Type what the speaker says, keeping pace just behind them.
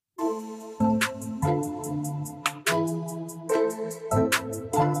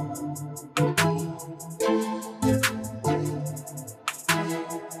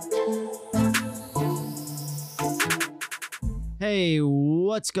Hey,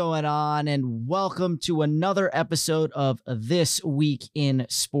 what's going on? And welcome to another episode of This Week in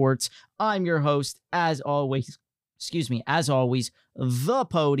Sports. I'm your host, as always, the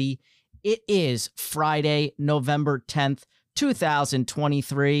Pody. It is Friday, November 10th,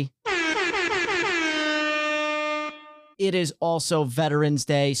 2023. It is also Veterans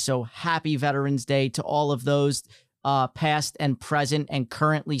Day, so happy Veterans Day to all of those past and present and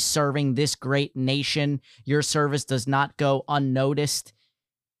currently serving this great nation. Your service does not go unnoticed.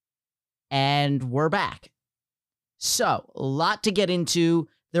 And we're back. So, a lot to get into.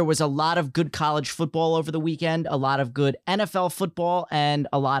 There was a lot of good college football over the weekend, a lot of good NFL football, and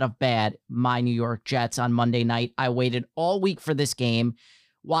a lot of bad my New York Jets on Monday night. I waited all week for this game,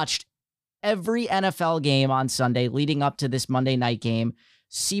 watched every NFL game on Sunday leading up to this Monday night game,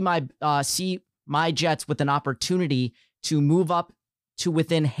 see my Jets with an opportunity to move up to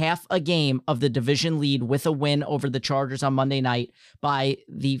within half a game of the division lead with a win over the Chargers on Monday night by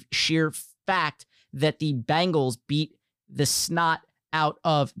the sheer fact that the Bengals beat the snot out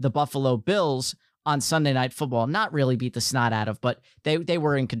of the Buffalo Bills on Sunday Night Football. Not really beat the snot out of, but they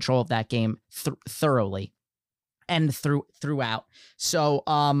were in control of that game thoroughly and throughout. So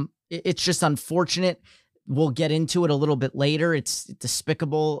it's just unfortunate. We'll get into it a little bit later. It's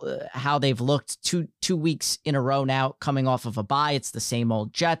despicable how they've looked two weeks in a row now coming off of a bye. It's the same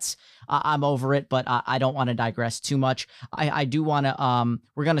old Jets. I'm over it, but I don't want to digress too much. I do want to,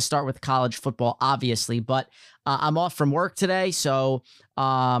 we're going to start with college football, obviously, but I'm off from work today. So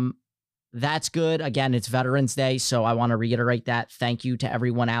that's good. Again, it's Veterans Day, so I want to reiterate that. Thank you to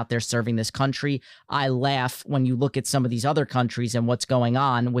everyone out there serving this country. I laugh when you look at some of these other countries and what's going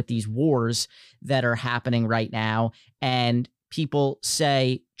on with these wars that are happening right now. And people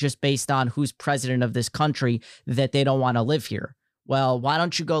say, just based on who's president of this country, that they don't want to live here. Well, why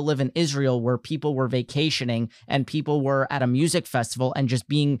don't you go live in Israel where people were vacationing and people were at a music festival and just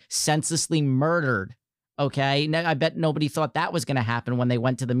being senselessly murdered? Okay, I bet nobody thought that was going to happen when they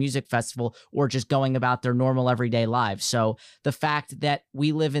went to the music festival or just going about their normal everyday lives. So the fact that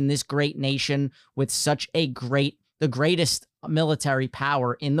we live in this great nation with such the greatest military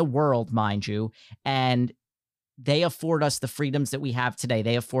power in the world, mind you, and they afford us the freedoms that we have today.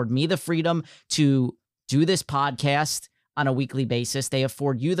 They afford me the freedom to do this podcast on a weekly basis. They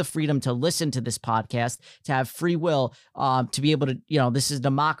afford you the freedom to listen to this podcast, to have free will, to be able to, this is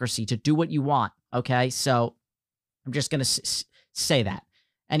democracy, to do what you want. Okay, so I'm just going to say that.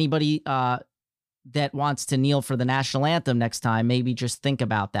 Anybody that wants to kneel for the national anthem next time, maybe just think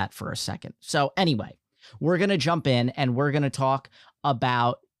about that for a second. So anyway, we're going to jump in and we're going to talk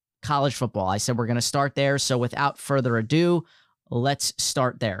about college football. I said we're going to start there. So without further ado, let's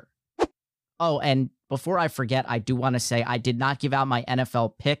start there. Oh, and before I forget, I do want to say I did not give out my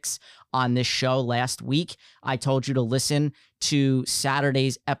NFL picks on this show last week. I told you to listen to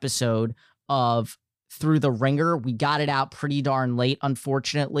Saturday's episode of Through the Ringer. We got it out pretty darn late,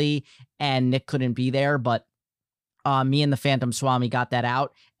 unfortunately, and Nick couldn't be there, but me and the Phantom Swami got that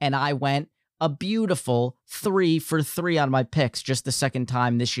out, and I went a beautiful 3 for 3 on my picks. Just the second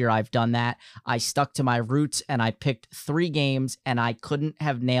time this year I've done that. I stuck to my roots, and I picked 3 games, and I couldn't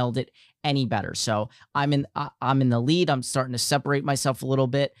have nailed it any better. So I'm in the lead. I'm starting to separate myself a little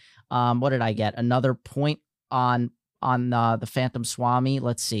bit. What did I get? Another point on the Phantom Swami.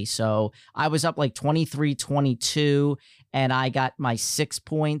 Let's see. So I was up like 23-22 and I got my 6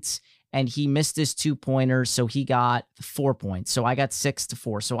 points and he missed his 2-pointers. So he got 4 points. So I got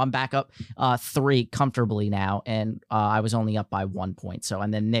 6-4. So I'm back up 3 comfortably now. And I was only up by 1 point. So,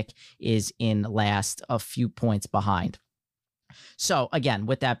 and then Nick is in last, a few points behind. So again,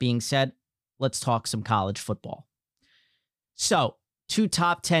 with that being said, let's talk some college football. So 2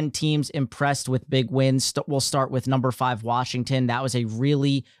 top 10 teams impressed with big wins. We'll start with number 5, Washington. That was a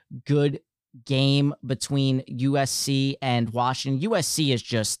really good game between USC and Washington. USC is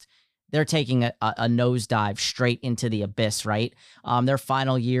just, they're taking a nosedive straight into the abyss, right? Their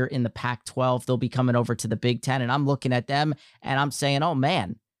final year in the Pac-12, they'll be coming over to the Big Ten, and I'm looking at them and I'm saying, oh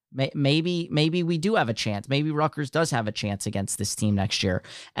man, maybe we do have a chance. Maybe Rutgers does have a chance against this team next year.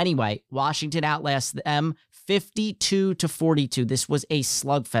 Anyway, Washington outlasts them 52-42. This was a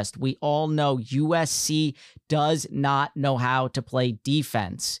slugfest. We all know USC does not know how to play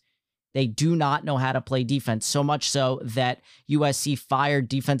defense. They do not know how to play defense, so much so that USC fired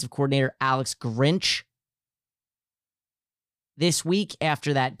defensive coordinator Alex Grinch this week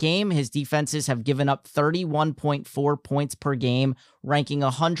after that game. His defenses have given up 31.4 points per game, ranking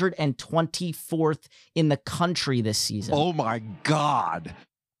 124th in the country this season. Oh my God.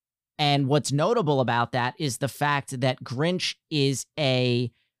 And what's notable about that is the fact that Grinch is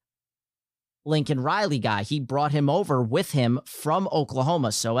a Lincoln Riley guy. He brought him over with him from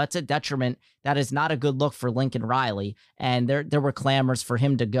Oklahoma. So that's a detriment. That is not a good look for Lincoln Riley. And there were clamors for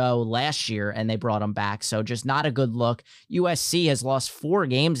him to go last year, and they brought him back. So just not a good look. USC has lost 4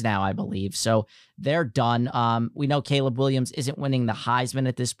 games now, I believe. So they're done. We know Caleb Williams isn't winning the Heisman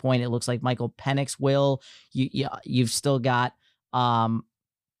at this point. It looks like Michael Penix will. You've still got the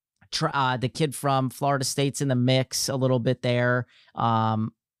kid from Florida State's in the mix a little bit there.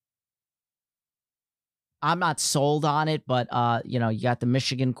 I'm not sold on it, but, you got the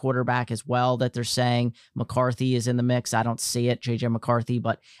Michigan quarterback as well that they're saying McCarthy is in the mix. I don't see it, J.J. McCarthy.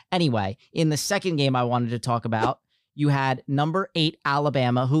 But anyway, in the second game I wanted to talk about, you had number 8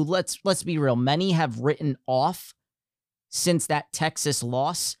 Alabama, who, let's be real, many have written off since that Texas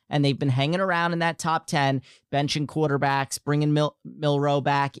loss, and they've been hanging around in that top 10, benching quarterbacks, bringing Milroe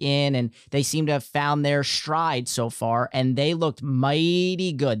back in, and they seem to have found their stride so far, and they looked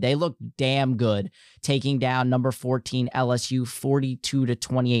mighty good. They looked damn good, taking down number 14 LSU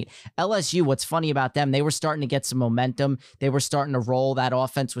 42-28. LSU, what's funny about them, they were starting to get some momentum. They were starting to roll. That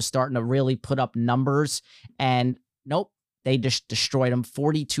offense was starting to really put up numbers, and nope. They just destroyed them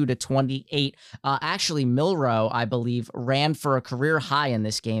 42-28. Actually, Milroe, I believe, ran for a career high in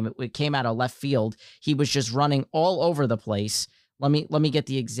this game. It came out of left field. He was just running all over the place. Let me get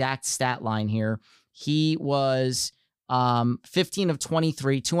the exact stat line here. He was 15 of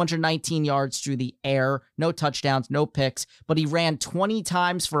 23, 219 yards through the air, no touchdowns, no picks, but he ran 20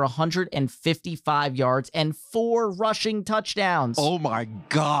 times for 155 yards and 4 rushing touchdowns. Oh my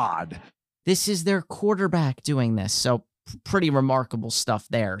God. This is their quarterback doing this. So pretty remarkable stuff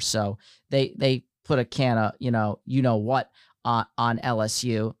there. So they put a can of, what on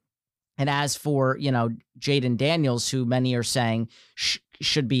LSU. And as for, Jaden Daniels, who many are saying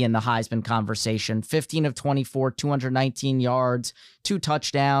should be in the Heisman conversation, 15 of 24, 219 yards, 2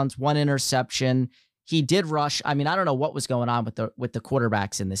 touchdowns, 1 interception. He did rush. I mean, I don't know what was going on with the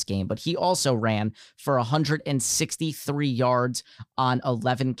quarterbacks in this game, but he also ran for 163 yards on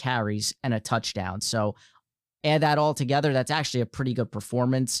 11 carries and a touchdown. So add that all together, that's actually a pretty good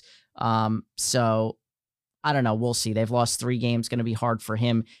performance. So I don't know. We'll see. They've lost 3 games. Going to be hard for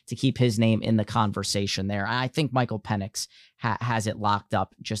him to keep his name in the conversation there. I think Michael Penix has it locked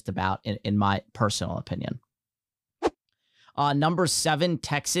up just about, in my personal opinion. Number 7,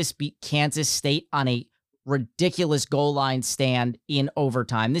 Texas beat Kansas State on a ridiculous goal line stand in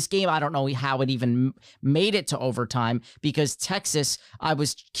overtime. This game, I don't know how it even made it to overtime, because Texas, I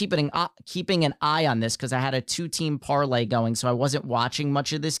was keeping an eye on this because I had a 2-team parlay going, so I wasn't watching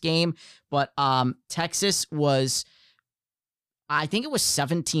much of this game. But Texas was, I think it was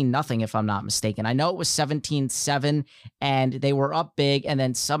 17-0, if I'm not mistaken. I know it was 17-7, and they were up big, and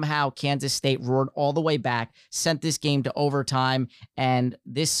then somehow Kansas State roared all the way back, sent this game to overtime, and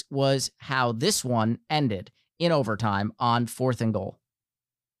this was how this one ended, in overtime on 4th and goal.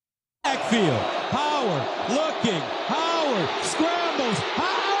 Backfield, Howard looking, Howard scrambles,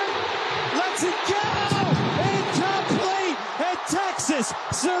 Howard lets it go! Incomplete, and Texas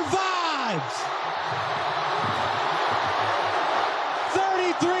survives!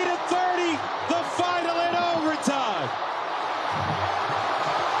 33-30, the final in overtime.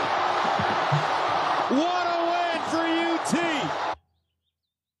 What a win for UT.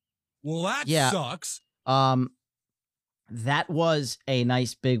 Well, that sucks. That was a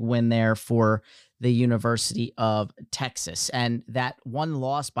nice big win there for the University of Texas. And that one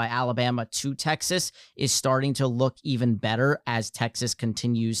loss by Alabama to Texas is starting to look even better as Texas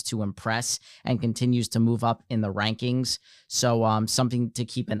continues to impress and continues to move up in the rankings. So something to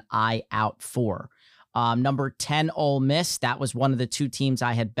keep an eye out for. Number 10, Ole Miss. That was one of the 2 teams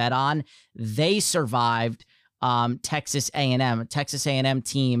I had bet on. They survived Texas A&M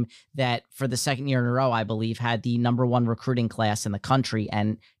team that for the second year in a row, I believe, had the number 1 recruiting class in the country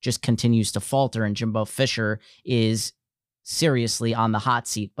and just continues to falter. And Jimbo Fisher is seriously on the hot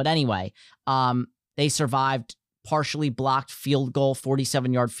seat. But anyway, they survived partially blocked field goal,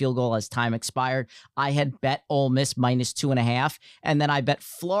 47-yard field goal as time expired. I had bet Ole Miss -2.5, and then I bet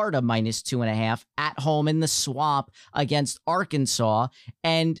Florida -2.5 at home in the swamp against Arkansas.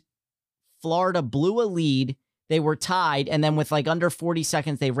 And Florida blew a lead. They were tied, and then with like under 40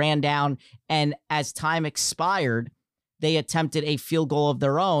 seconds, they ran down, and as time expired, they attempted a field goal of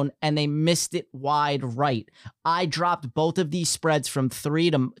their own, and they missed it wide right. I dropped both of these spreads from 3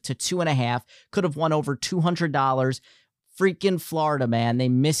 to 2.5. Could have won over $200. Freaking Florida, man. They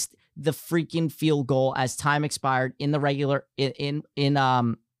missed the freaking field goal as time expired in the regular in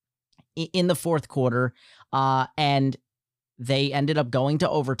the 4th quarter, and they ended up going to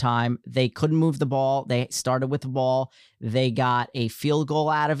overtime. They couldn't move the ball. They started with the ball. They got a field goal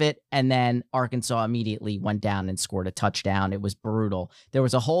out of it, and then Arkansas immediately went down and scored a touchdown. It was brutal. There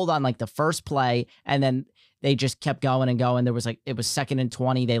was a hold on like the first play, and then they just kept going and going. It was 2nd and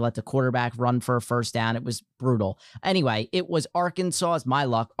 20. They let the quarterback run for a first down. It was brutal. Anyway, it was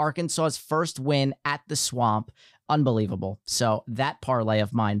Arkansas's first win at the Swamp. Unbelievable. So that parlay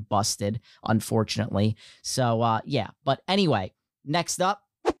of mine busted, unfortunately. So, yeah. But anyway, next up,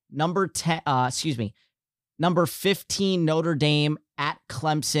 number 15, Notre Dame at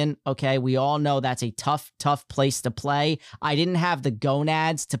Clemson. Okay, we all know that's a tough place to play. I didn't have the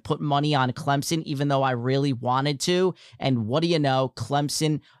gonads to put money on Clemson, even though I really wanted to. And what do you know?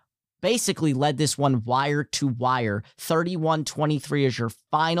 Clemson basically led this one wire to wire. 31-23 is your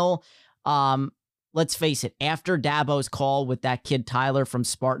final. Let's face it, after Dabo's call with that kid Tyler from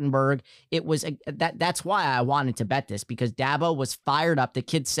Spartanburg, it was that's why I wanted to bet this, because Dabo was fired up. The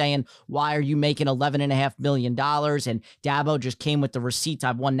kid's saying, why are you making $11.5 million? And Dabo just came with the receipts.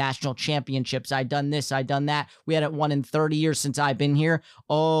 I've won national championships. I've done this. I've done that. We hadn't won in 30 years since I've been here.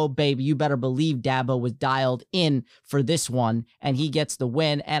 Oh, baby, you better believe Dabo was dialed in for this one, and he gets the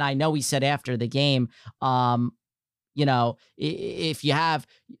win. And I know he said after the game, if you have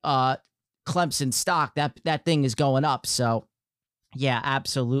Clemson stock, that thing is going up. So yeah,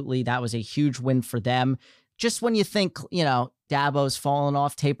 absolutely. That was a huge win for them. Just when you think, Dabo's falling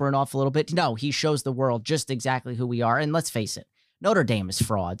off, tapering off a little bit. No, he shows the world just exactly who we are. And let's face it, Notre Dame is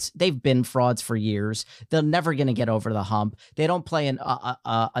frauds. They've been frauds for years. They're never going to get over the hump. They don't play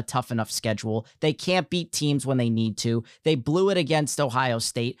a tough enough schedule. They can't beat teams when they need to. They blew it against Ohio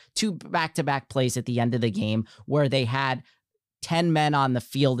State. 2 back-to-back plays at the end of the game where they had 10 men on the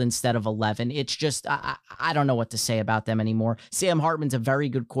field instead of 11. It's just, I don't know what to say about them anymore. Sam Hartman's a very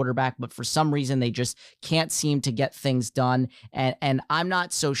good quarterback, but for some reason they just can't seem to get things done. And I'm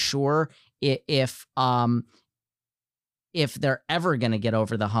not so sure if they're ever going to get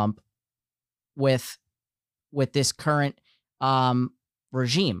over the hump with this current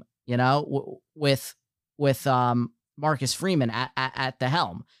regime, with Marcus Freeman at the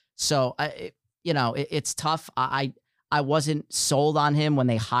helm. So, it's tough. I wasn't sold on him when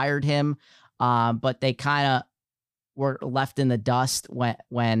they hired him, but they kind of were left in the dust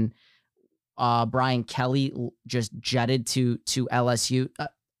when Brian Kelly just jetted to LSU.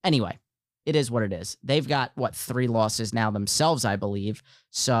 Anyway, it is what it is. They've got, 3 losses now themselves, I believe.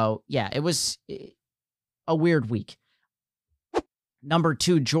 So, yeah, it was a weird week. Number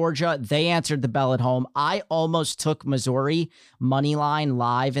 2, Georgia, they answered the bell at home. I almost took Missouri money line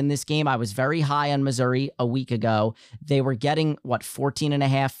live in this game. I was very high on Missouri a week ago. They were getting 14.5,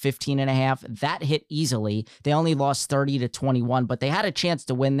 15.5. That hit easily. They only lost 30-21, but they had a chance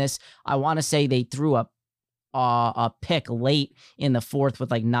to win this. I want to say they threw a pick late in the fourth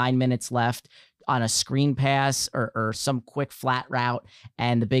with 9 minutes left on a screen pass or some quick flat route,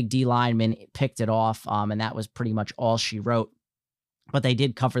 and the big D lineman picked it off. And that was pretty much all she wrote. But they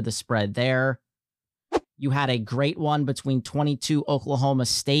did cover the spread there. You had a great one between 22 Oklahoma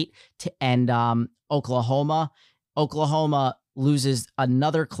State and Oklahoma. Oklahoma loses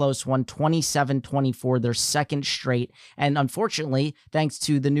another close one, 27-24, their second straight. And unfortunately, thanks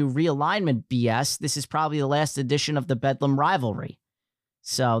to the new realignment BS, this is probably the last edition of the Bedlam rivalry.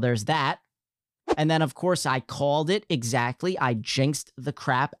 So there's that. And then, of course, I called it exactly. I jinxed the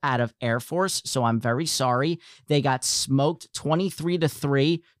crap out of Air Force, so I'm very sorry. They got smoked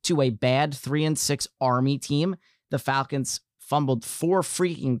 23-3 to a bad 3-6 Army team. The Falcons fumbled 4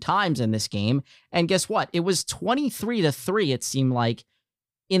 freaking times in this game. And guess what? It was 23-3, it seemed like,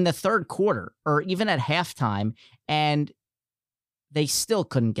 in the third quarter, or even at halftime, and they still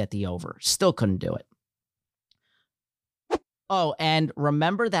couldn't get the over. Still couldn't do it. Oh, and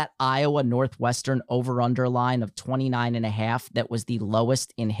remember that Iowa Northwestern over-under line of 29.5 that was the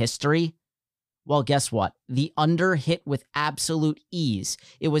lowest in history? Well, guess what? The under hit with absolute ease.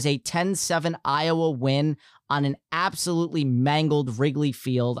 It was a 10-7 Iowa win on an absolutely mangled Wrigley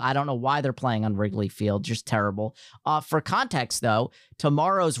Field. I don't know why they're playing on Wrigley Field, just terrible. For context, though,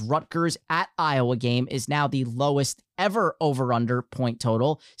 tomorrow's Rutgers at Iowa game is now the lowest ever over-under point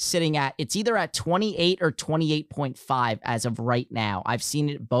total, sitting at, it's either at 28 or 28.5 as of right now. I've seen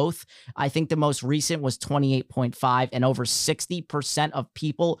it both. I think the most recent was 28.5, and over 60% of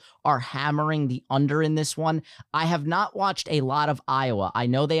people are hammering the under in this one. I have not watched a lot of Iowa. I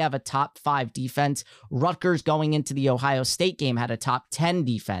know they have a top 5 defense. Rutgers going into the Ohio State game had a top 10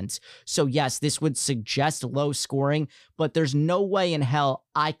 defense. So yes, this would suggest low scoring, but there's no way in hell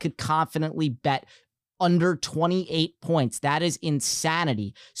I could confidently bet under 28 points. That is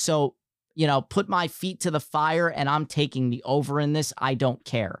insanity. So put my feet to the fire, and I'm taking the over in this. I don't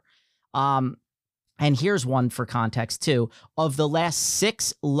care. And here's one for context too. Of the last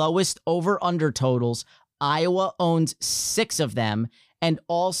 6 lowest over-under totals, Iowa owns 6 of them, and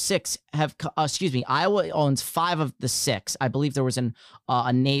all 6 have, Iowa owns 5 of the 6. I believe there was 2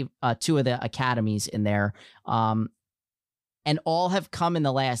 of the academies in there. And all have come in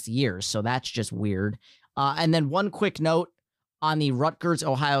the last year, so that's just weird. And then one quick note on the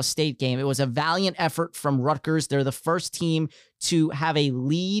Rutgers-Ohio State game. It was a valiant effort from Rutgers. They're the first team to have a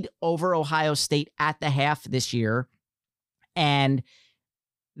lead over Ohio State at the half this year. And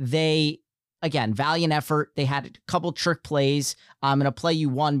they, again, valiant effort. They had a couple trick plays. I'm going to play you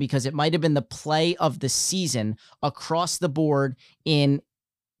one because it might have been the play of the season across the board in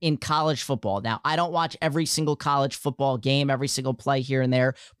college football. Now, I don't watch every single college football game, every single play here and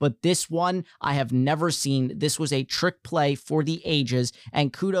there, but this one I have never seen. This was a trick play for the ages,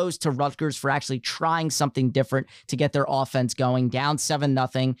 and kudos to Rutgers for actually trying something different to get their offense going. Down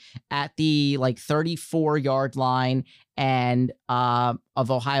 7-0 at the 34-yard line and of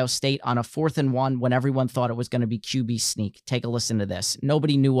Ohio State on a 4th and 1 when everyone thought it was going to be QB sneak. Take a listen to this.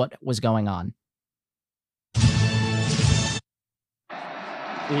 Nobody knew what was going on.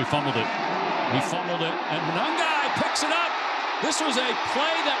 Oh, he fumbled it. And Monangai picks it up. This was a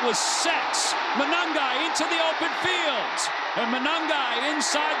play that was set. Monangai into the open field. And Monangai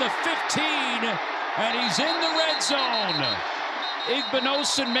inside the 15. And he's in the red zone.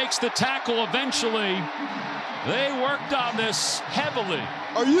 Igbinosun makes the tackle eventually. They worked on this heavily.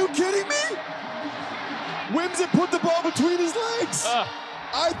 Are you kidding me? Whimsett put the ball between his legs.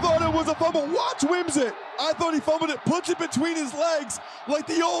 I thought it was a fumble. Watch Whimsett. I thought he fumbled it, puts it between his legs like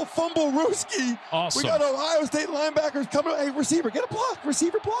the old fumble Rooski. Awesome. We got Ohio State linebackers coming. Hey, receiver, get a block.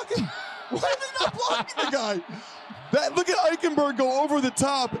 Receiver blocking. Why are they not blocking the guy? Look at Eichenberg go over the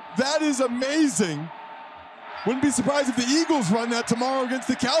top. That is amazing. Wouldn't be surprised if the Eagles run that tomorrow against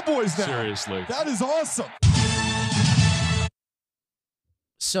the Cowboys now. Seriously. That is awesome.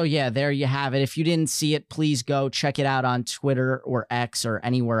 So yeah, there you have it. If you didn't see it, please go check it out on Twitter or X or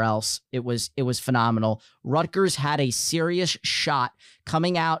anywhere else. It was phenomenal. Rutgers had a serious shot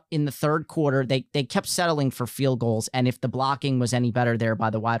coming out in the third quarter. They kept settling for field goals, and if the blocking was any better there by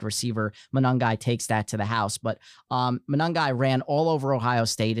the wide receiver, Monangai takes that to the house. But Monangai ran all over Ohio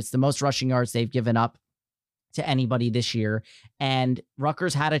State. It's the most rushing yards they've given up to anybody this year, and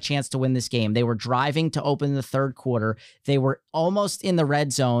Rutgers had a chance to win this game. They were driving to open the third quarter. They were almost in the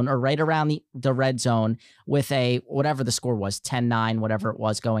red zone or right around the red zone with a, whatever the score was, 10-9, whatever it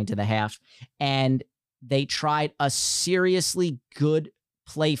was going to the half. And they tried a seriously good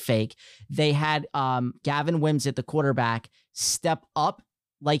play fake. They had Gavin Whimsett, the quarterback, step up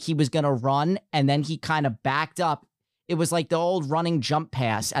like he was going to run, and then he kind of backed up. It was like the old running jump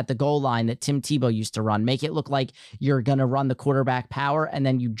pass at the goal line that Tim Tebow used to run. Make it look like you're going to run the quarterback power, and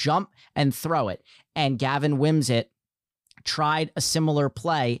then you jump and throw it. And Gavin Whimsett tried a similar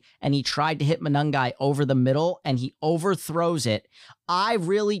play, and he tried to hit Monangai over the middle, and he overthrows it. I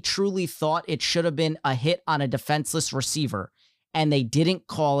really, truly thought it should have been a hit on a defenseless receiver, and they didn't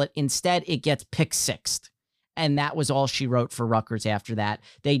call it. Instead, it gets pick-sixed. And that was all she wrote for Rutgers after that.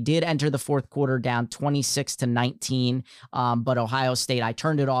 They did enter the fourth quarter down 26-19, but Ohio State, I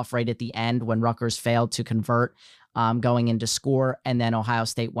turned it off right at the end when Rutgers failed to convert going into score, and then Ohio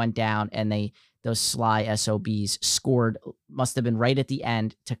State went down, and those sly SOBs scored, must have been right at the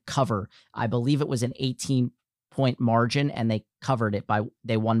end to cover. I believe it was an 18-point margin, and they covered it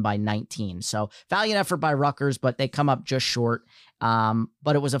they won by 19. So valiant effort by Rutgers, but they come up just short.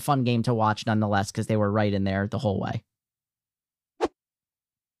 But it was a fun game to watch nonetheless, because they were right in there the whole way.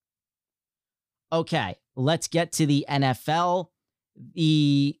 Okay, let's get to the NFL.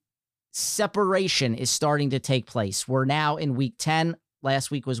 The separation is starting to take place. We're now in week 10. Last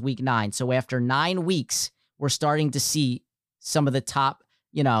week was week 9. So after 9 weeks, we're starting to see some of the top,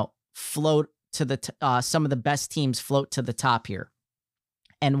 float to the some of the best teams float to the top here.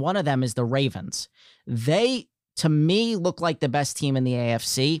 And one of them is the Ravens. They, to me, look like the best team in the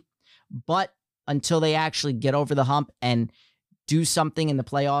AFC, but until they actually get over the hump and do something in the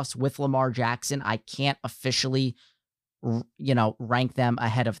playoffs with Lamar Jackson, I can't officially, rank them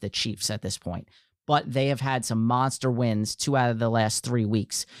ahead of the Chiefs at this point. But they have had some monster wins 2 out of the last 3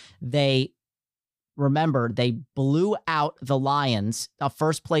 weeks. Remember, they blew out the Lions, a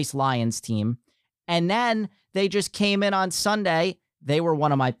first-place Lions team, and then they just came in on Sunday. They were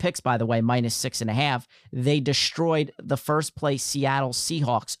one of my picks, by the way, -6.5. They destroyed the first-place Seattle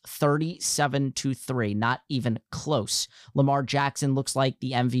Seahawks 37-3, not even close. Lamar Jackson looks like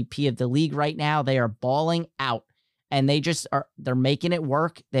the MVP of the league right now. They are balling out, and they're making it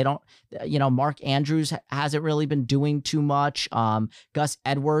work. They don't, Mark Andrews hasn't really been doing too much. Gus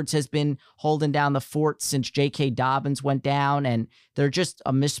Edwards has been holding down the fort since J.K. Dobbins went down, and they're just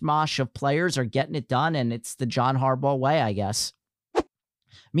a mishmash of players are getting it done, and it's the John Harbaugh way, I guess.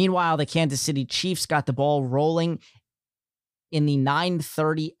 Meanwhile, the Kansas City Chiefs got the ball rolling in the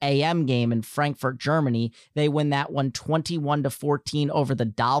 9:30 a.m. game in Frankfurt, Germany. They win that one 21-14 over the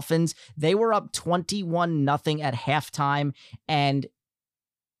Dolphins. They were up 21-0 at halftime, and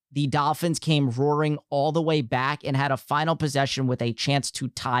the Dolphins came roaring all the way back and had a final possession with a chance to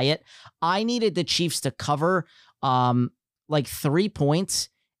tie it. I needed the Chiefs to cover like 3 points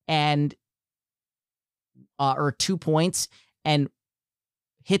and or 2 points and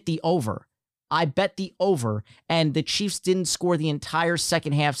hit the over. I bet the over, and the Chiefs didn't score the entire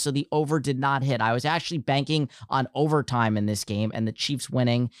second half, so the over did not hit. I was actually banking on overtime in this game and the Chiefs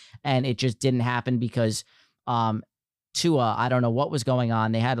winning, and it just didn't happen because Tua, I don't know what was going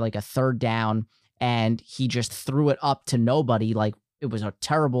on. They had like a third down, and he just threw it up to nobody. Like, it was a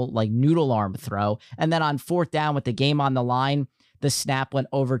terrible, like, noodle arm throw. And then on fourth down with the game on the line, the snap went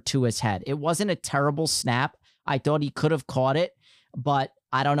over to his head. It wasn't a terrible snap. I thought he could have caught it, but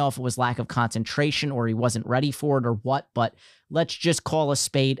I don't know if it was lack of concentration or he wasn't ready for it or what, but let's just call a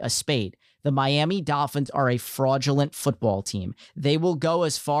spade a spade. The Miami Dolphins are a fraudulent football team. They will go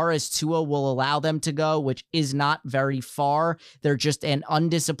as far as Tua will allow them to go, which is not very far. They're just an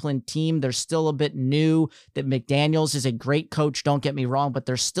undisciplined team. They're still a bit new. That McDaniels is a great coach, don't get me wrong, but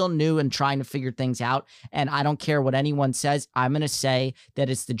they're still new and trying to figure things out. And I don't care what anyone says. I'm going to say that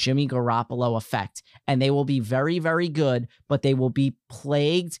it's the Jimmy Garoppolo effect. And they will be very, very good, but they will be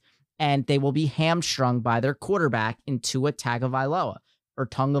plagued and they will be hamstrung by their quarterback in Tua Tagovailoa or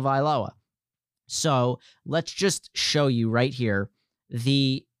Tagovailoa. So let's just show you right here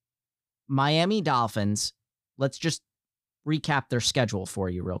the Miami Dolphins. Let's just recap their schedule for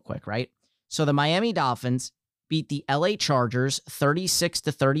you real quick, right? So the Miami Dolphins beat the LA Chargers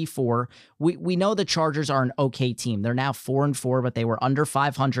 36-34. We know the Chargers are an okay team. They're now 4-4, but they were under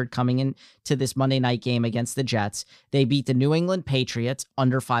 500 coming into this Monday night game against the Jets. They beat the New England Patriots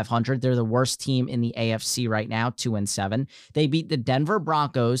under 500. They're the worst team in the AFC right now, 2-7. They beat the Denver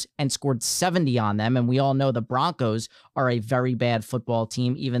Broncos and scored 70 on them. And we all know the Broncos are a very bad football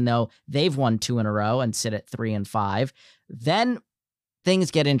team, even though they've won 2 in a row and sit at 3-5. Then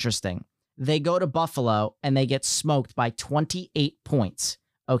things get interesting. They go to Buffalo and they get smoked by 28 points,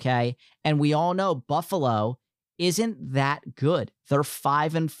 okay? And we all know Buffalo isn't that good. They're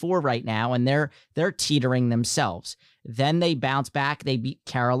 5-4 right now, and they're teetering themselves. Then they bounce back. They beat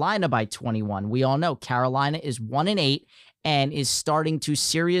Carolina by 21. We all know Carolina is 1-8 and is starting to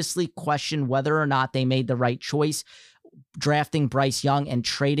seriously question whether or not they made the right choice drafting Bryce Young and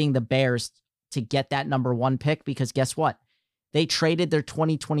trading the Bears to get that number 1 pick, because guess what? They traded their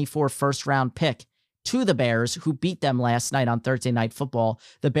 2024 first-round pick to the Bears, who beat them last night on Thursday Night Football.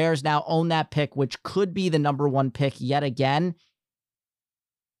 The Bears now own that pick, which could be the number 1 pick yet again.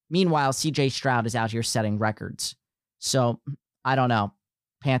 Meanwhile, C.J. Stroud is out here setting records. So, I don't know.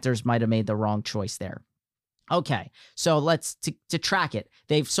 Panthers might have made the wrong choice there. Okay, so let's to track it.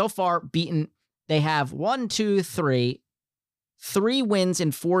 They've so far beaten, they have 3 wins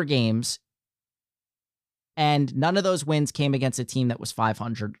in 4 games. And none of those wins came against a team that was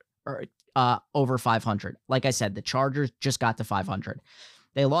 500 or over 500. Like I said, the Chargers just got to 500.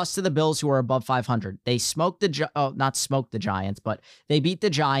 They lost to the Bills, who are above 500. They smoked not smoked the Giants, but they beat the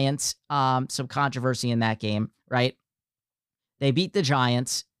Giants. Some controversy in that game, right? They beat the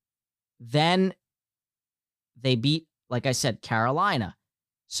Giants. Then they beat, like I said, Carolina.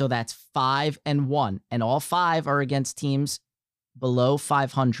 So that's 5-1. And all 5 are against teams below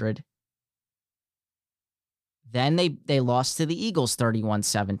 500. Then they lost to the Eagles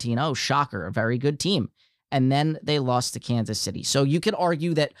 31-17. Oh, shocker. A very good team. And then they lost to Kansas City. So you could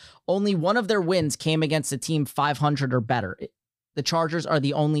argue that only one of their wins came against a team 500 or better. The Chargers are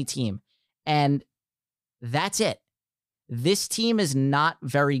the only team. And that's it. This team is not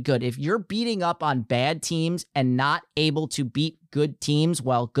very good. If you're beating up on bad teams and not able to beat good teams,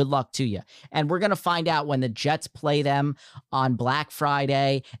 well, good luck to you. And we're going to find out when the Jets play them on Black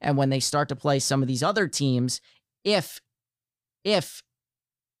Friday and when they start to play some of these other teams, if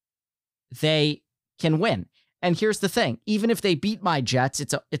they can win. And here's the thing, even if they beat my Jets,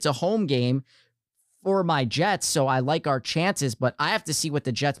 it's a home game for my Jets, so I like our chances, but I have to see what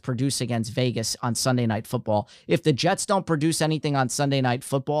the Jets produce against Vegas on Sunday Night Football. If the Jets don't produce anything on Sunday Night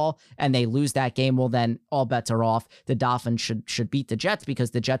Football and they lose that game, well, then all bets are off. The Dolphins should beat the Jets, because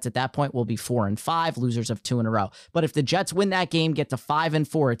the Jets at that point will be 4-5, losers of 2 in a row. But if the Jets win that game, get to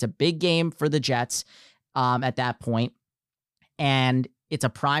 5-4, it's a big game for the Jets. at that point. And it's a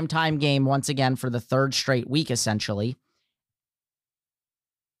primetime game once again for the third straight week, essentially.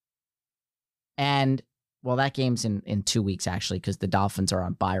 And, well, that game's in 2 weeks, actually, because the Dolphins are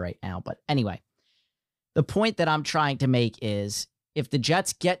on bye right now. But anyway, the point that I'm trying to make is if the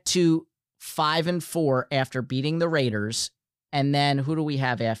Jets get to 5-4 after beating the Raiders, and then who do we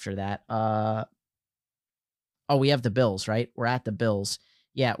have after that? We have the Bills, right? We're at the Bills.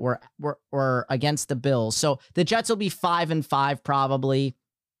 Yeah, we're against the Bills. So the Jets will be 5-5 probably.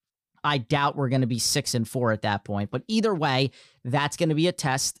 I doubt we're going to be 6-4 at that point. But either way, that's going to be a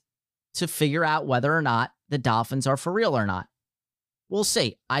test to figure out whether or not the Dolphins are for real or not. We'll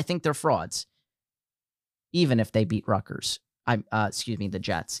see. I think they're frauds. Even if they beat the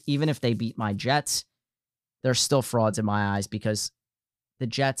Jets. Even if they beat my Jets, they're still frauds in my eyes because the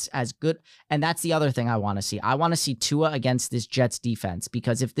Jets as good. And that's the other thing I want to see. I want to see Tua against this Jets defense,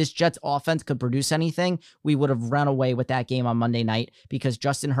 because if this Jets offense could produce anything, we would have run away with that game on Monday night, because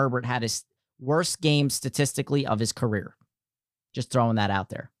Justin Herbert had his worst game statistically of his career. Just throwing that out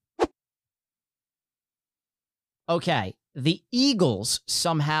there. Okay. The Eagles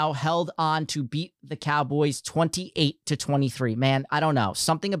somehow held on to beat the Cowboys 28-23. Man, I don't know.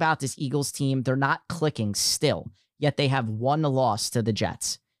 Something about this Eagles team, they're not clicking still. Yet they have one loss to the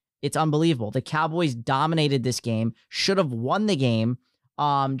Jets. It's unbelievable. The Cowboys dominated this game, should have won the game.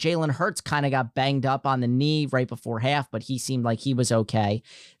 Jalen Hurts kind of got banged up on the knee right before half, but he seemed like he was okay.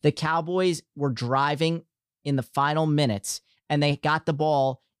 The Cowboys were driving in the final minutes, and they got the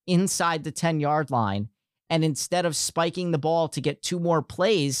ball inside the 10-yard line. And instead of spiking the ball to get 2 more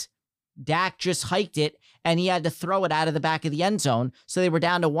plays, Dak just hiked it, and he had to throw it out of the back of the end zone. So they were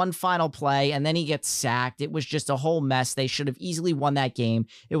down to one final play, and then he gets sacked. It was just a whole mess. They should have easily won that game.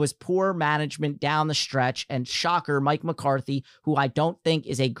 It was poor management down the stretch, and shocker, Mike McCarthy, who I don't think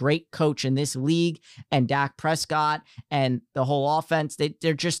is a great coach in this league, and Dak Prescott and the whole offense,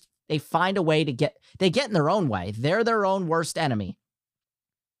 they find a way to get in their own way. They're their own worst enemy.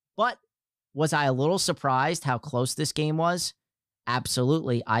 But was I a little surprised how close this game was?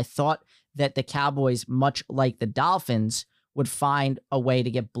 Absolutely. I thought that the Cowboys, much like the Dolphins, would find a way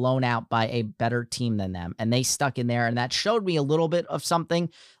to get blown out by a better team than them. And they stuck in there, and that showed me a little bit of something.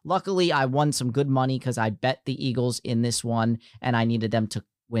 Luckily, I won some good money because I bet the Eagles in this one, and I needed them to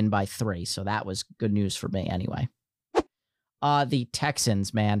win by 3. So that was good news for me anyway. The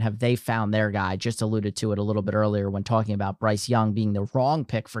Texans, man, have they found their guy? Just alluded to it a little bit earlier when talking about Bryce Young being the wrong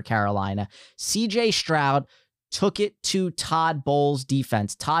pick for Carolina. CJ Stroud took it to Todd Bowles'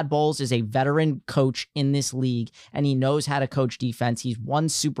 defense. Todd Bowles is a veteran coach in this league, and he knows how to coach defense. He's won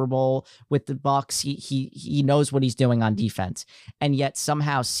Super Bowl with the Bucs. He knows what he's doing on defense. And yet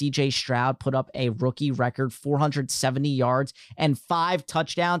somehow CJ Stroud put up a rookie record 470 yards and 5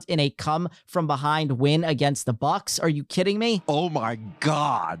 touchdowns in a come-from-behind win against the Bucs. Are you kidding me? Oh, my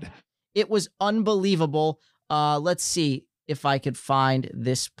God. It was unbelievable. Let's see if I could find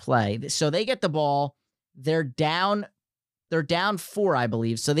this play. So they get the ball. They're down 4, I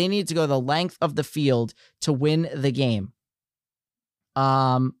believe. So they need to go the length of the field to win the game.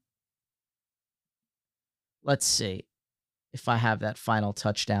 Let's see if I have that final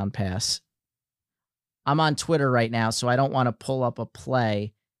touchdown pass. I'm on Twitter right now, so I don't want to pull up a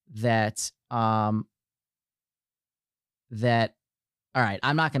play that all right,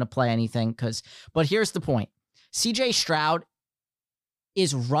 I'm not going to play anything but here's the point. CJ Stroud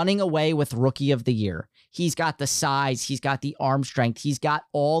is running away with Rookie of the Year. He's got the size. He's got the arm strength. He's got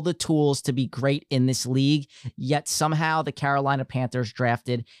all the tools to be great in this league, yet somehow the Carolina Panthers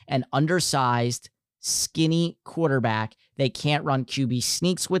drafted an undersized, skinny quarterback. They can't run QB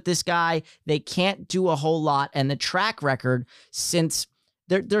sneaks with this guy. They can't do a whole lot. And the track record since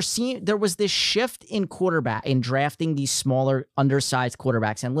there was this shift in drafting these smaller, undersized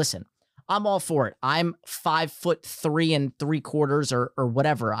quarterbacks. And listen, I'm all for it. I'm 5'3 3/4 or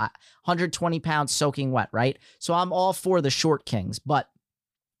whatever, 120 pounds soaking wet, right? So I'm all for the short kings. But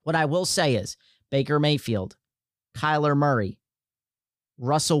what I will say is Baker Mayfield, Kyler Murray,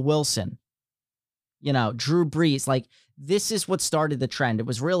 Russell Wilson, Drew Brees, like this is what started the trend. It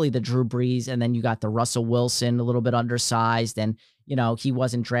was really the Drew Brees, and then you got the Russell Wilson, a little bit undersized, and he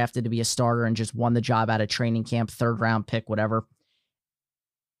wasn't drafted to be a starter and just won the job out of training camp, 3rd round pick, whatever.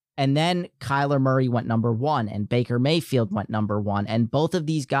 And then Kyler Murray went number 1 and Baker Mayfield went number 1. And both of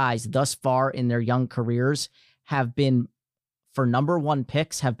these guys thus far in their young careers have been, for number 1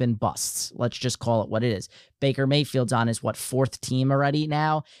 picks, have been busts. Let's just call it what it is. Baker Mayfield's on his 4th team already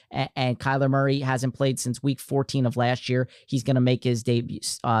now. And Kyler Murray hasn't played since week 14 of last year. He's going to make his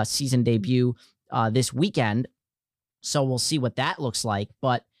season debut this weekend. So we'll see what that looks like.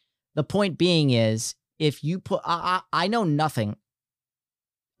 But the point being is, if you put, I know nothing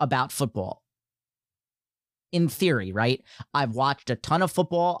about football. In theory, right? I've watched a ton of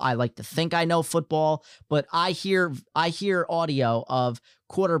football. I like to think I know football, but I hear audio of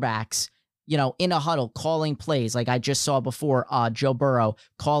quarterbacks, in a huddle calling plays, like I just saw before, Joe Burrow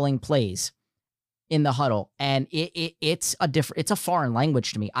calling plays in the huddle, and it's a foreign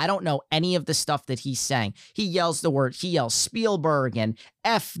language to me. I don't know any of the stuff that he's saying. He yells Spielberg and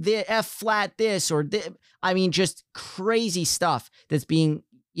F flat this or this. I mean, just crazy stuff that's being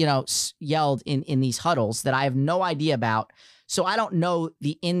yelled in these huddles that I have no idea about. So I don't know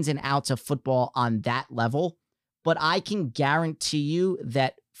the ins and outs of football on that level, but I can guarantee you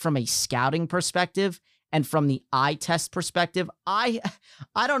that from a scouting perspective and from the eye test perspective, I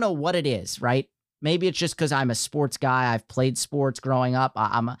don't know what it is, right? Maybe it's just because I'm a sports guy. I've played sports growing up.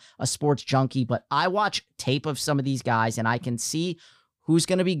 I'm a sports junkie, but I watch tape of some of these guys and I can see who's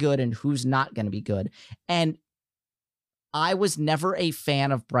going to be good and who's not going to be good. And I was never a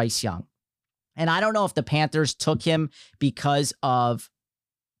fan of Bryce Young. And I don't know if the Panthers took him because of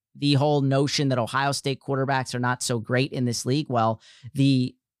the whole notion that Ohio State quarterbacks are not so great in this league. Well,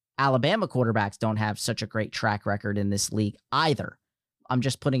 the Alabama quarterbacks don't have such a great track record in this league either. I'm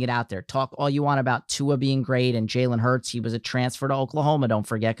just putting it out there. Talk all you want about Tua being great and Jalen Hurts. He was a transfer to Oklahoma, don't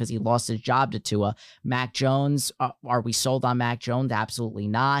forget, because he lost his job to Tua. Mac Jones, are we sold on Mac Jones? Absolutely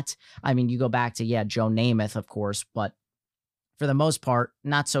not. I mean, you go back to, Joe Namath, of course, but for the most part,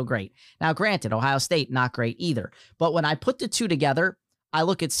 not so great. Now, granted, Ohio State, not great either. But when I put the two together, I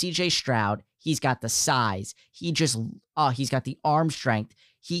look at CJ Stroud. He's got the size. He's got the arm strength.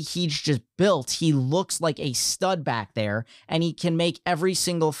 He's just built. He looks like a stud back there, and he can make every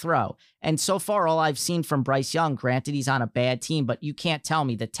single throw. And so far, all I've seen from Bryce Young, granted he's on a bad team, but you can't tell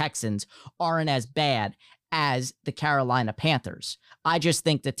me the Texans aren't as bad as the Carolina Panthers. I just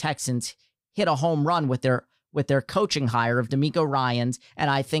think the Texans hit a home run with their coaching hire of DeMeco Ryans, and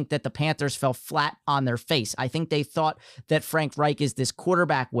I think that the Panthers fell flat on their face. I think they thought that Frank Reich is this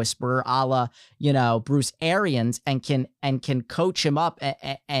quarterback whisperer a la, Bruce Arians and can coach him up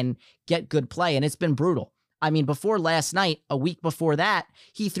and get good play, and it's been brutal. I mean, before last night, a week before that,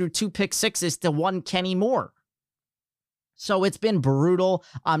 he threw 2 pick sixes to one Kenny Moore. So it's been brutal.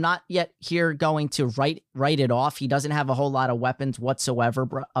 I'm not yet here going to write it off. He doesn't have a whole lot of weapons whatsoever,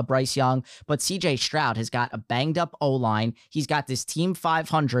 Bryce Young. But CJ Stroud has got a banged up O-line. He's got this team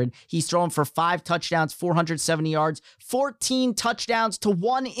 500. He's thrown for 5 touchdowns, 470 yards, 14 touchdowns to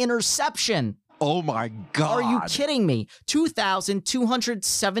 1 interception. Oh my God. Are you kidding me?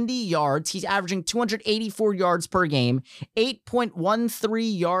 2,270 yards. He's averaging 284 yards per game,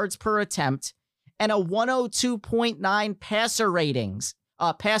 8.13 yards per attempt, and a 102.9 passer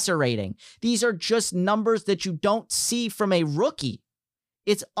rating. These are just numbers that you don't see from a rookie.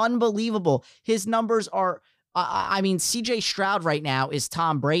 It's unbelievable. His numbers are, CJ Stroud right now is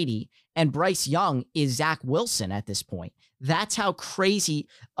Tom Brady, and Bryce Young is Zach Wilson at this point. That's how crazy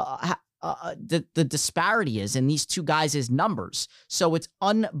the disparity is in these two guys' numbers. So it's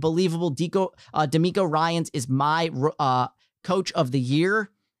unbelievable. DeMeco Ryans is my coach of the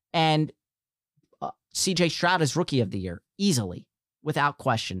year, and CJ Stroud is rookie of the year, easily, without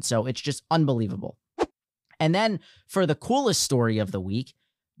question. So it's just unbelievable. And then for the coolest story of the week,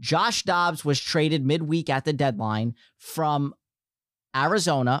 Josh Dobbs was traded midweek at the deadline from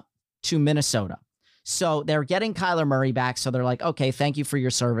Arizona to Minnesota. So they're getting Kyler Murray back. So they're like, okay, thank you for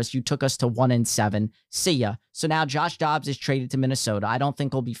your service. You took us to 1-7. See ya. So now Josh Dobbs is traded to Minnesota. I don't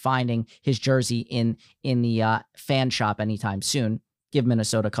think he'll be finding his jersey in the fan shop anytime soon. Give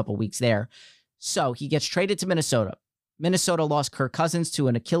Minnesota a couple weeks there. So he gets traded to Minnesota. Minnesota lost Kirk Cousins to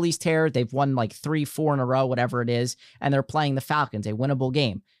an Achilles tear. They've won like 3-4 in a row, whatever it is, and they're playing the Falcons, a winnable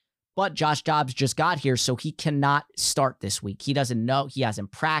game. But Josh Dobbs just got here, so he cannot start this week. He doesn't know. He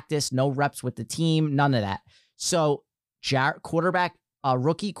hasn't practiced, no reps with the team, none of that. So rookie quarterback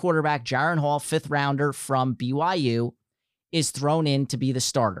Jaron Hall, 5th rounder from BYU, is thrown in to be the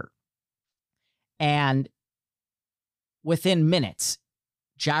starter. And within minutes,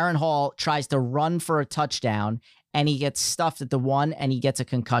 Jaron Hall tries to run for a touchdown, and he gets stuffed at the 1, and he gets a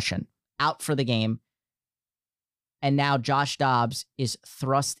concussion, out for the game. And now Josh Dobbs is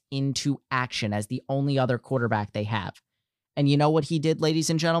thrust into action as the only other quarterback they have. And you know what he did, ladies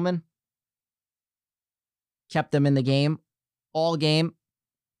and gentlemen? Kept them in the game, all game,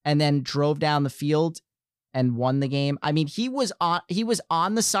 and then drove down the field and won the game. I mean, he was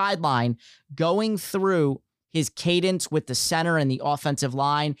on the sideline going through his cadence with the center and the offensive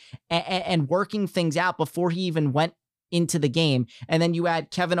line and working things out before he even went into the game. And then you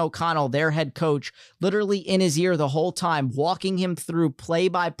add Kevin O'Connell, their head coach, literally in his ear the whole time, walking him through play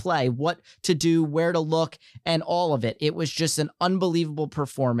by play, what to do, where to look, and all of it. It was just an unbelievable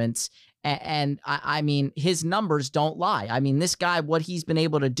performance. And I mean, his numbers don't lie. I mean, this guy, what he's been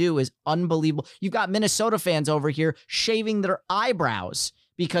able to do is unbelievable. You've got Minnesota fans over here shaving their eyebrows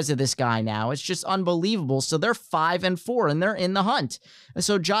because of this guy now. It's just unbelievable. So they're 5-4 and they're in the hunt. And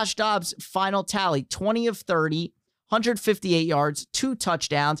so Josh Dobbs' final tally, 20 of 30, 158 yards, 2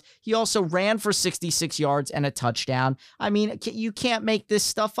 touchdowns. He also ran for 66 yards and a touchdown. I mean, you can't make this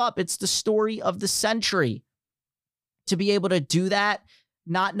stuff up. It's the story of the century. To be able to do that,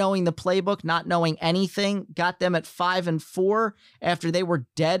 not knowing the playbook, not knowing anything, got them at 5-4 after they were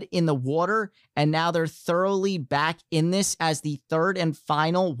dead in the water, and now they're thoroughly back in this as the third and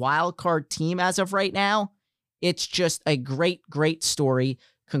final wild card team as of right now. It's just a great, great story.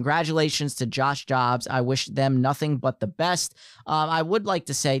 Congratulations to Josh Dobbs. I wish them nothing but the best. I would like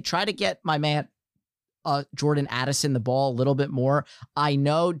to say, try to get my man Jordan Addison the ball a little bit more. I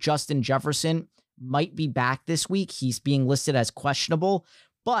know Justin Jefferson might be back this week. He's being listed as questionable,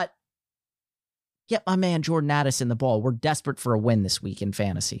 but get my man Jordan Addison the ball. We're desperate for a win this week in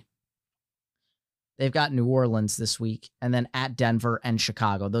fantasy. They've got New Orleans this week and then at Denver and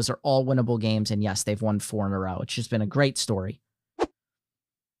Chicago. Those are all winnable games. And yes, they've won 4 in a row. It's just been a great story.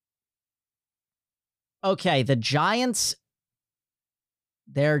 Okay. The Giants,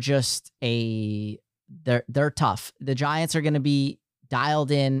 they're just they're tough. The Giants are going to be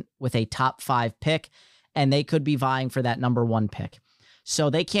dialed in with a top 5 pick, and they could be vying for that number 1 pick. So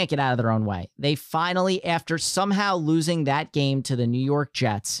they can't get out of their own way. They finally, after somehow losing that game to the New York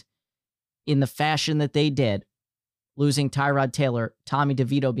Jets in the fashion that they did, losing Tyrod Taylor, Tommy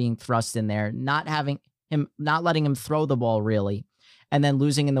DeVito being thrust in there, not letting him throw the ball really, and then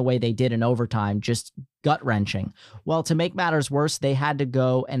losing in the way they did in overtime, just gut-wrenching. Well, to make matters worse, they had to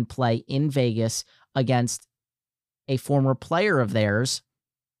go and play in Vegas against a former player of theirs,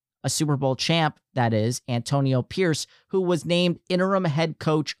 a Super Bowl champ, that is, Antonio Pierce, who was named interim head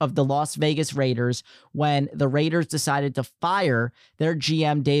coach of the Las Vegas Raiders when the Raiders decided to fire their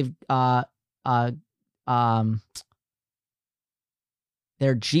GM, their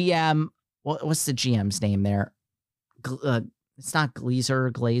GM, what's the GM's name there? It's not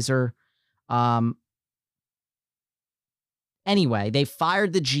Glazer. Anyway, they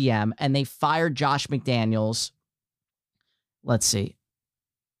fired the GM and they fired Josh McDaniels. Let's see.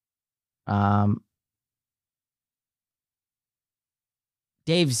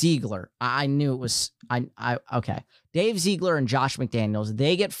 Dave Ziegler. I knew it was okay. Dave Ziegler and Josh McDaniels,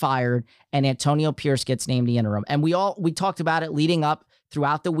 they get fired and Antonio Pierce gets named the interim. And we talked about it leading up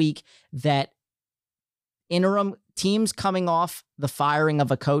throughout the week that interim teams coming off the firing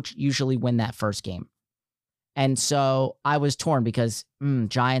of a coach usually win that first game. And so I was torn because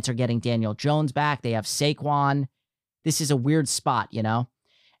Giants are getting Daniel Jones back. They have Saquon. This is a weird spot, you know?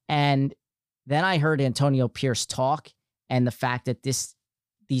 And then I heard Antonio Pierce talk and the fact that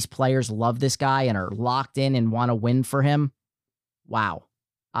these players love this guy and are locked in and want to win for him. Wow.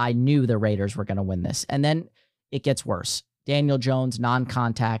 I knew the Raiders were going to win this. And then it gets worse. Daniel Jones,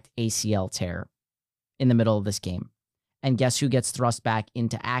 non-contact ACL tear in the middle of this game. And guess who gets thrust back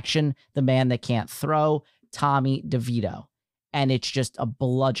into action? The man that can't throw, Tommy DeVito. And it's just a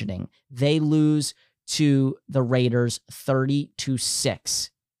bludgeoning. They lose to the Raiders 30-6.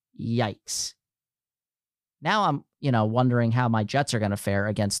 Yikes. Now I'm, wondering how my Jets are going to fare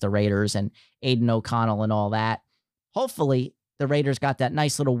against the Raiders and Aiden O'Connell and all that. Hopefully the Raiders got that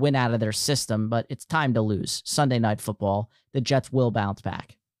nice little win out of their system, but it's time to lose. Sunday Night Football. The Jets will bounce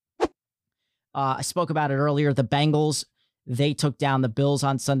back. I spoke about it earlier. The Bengals, they took down the Bills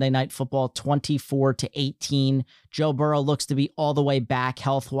on Sunday Night Football 24-18. Joe Burrow looks to be all the way back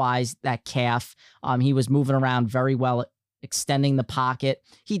health-wise, that calf. He was moving around very well, extending the pocket.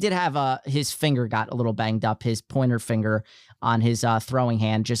 He did have his finger got a little banged up, his pointer finger on his throwing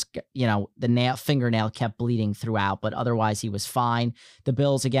hand. Just, the fingernail kept bleeding throughout, but otherwise he was fine. The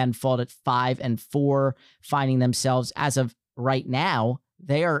Bills, again, fought at 5-4, finding themselves, as of right now,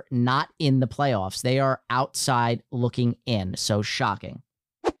 they are not in the playoffs. They are outside looking in. So shocking.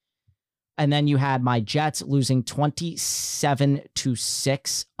 And then you had my Jets losing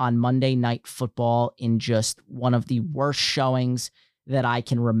 27-6 on Monday Night Football in just one of the worst showings that I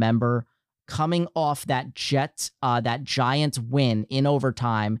can remember. Coming off that Giants win in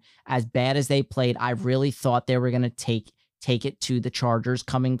overtime, as bad as they played, I really thought they were going to take it to the Chargers,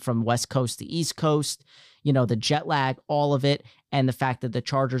 coming from West Coast to East Coast. The jet lag, all of it, and the fact that the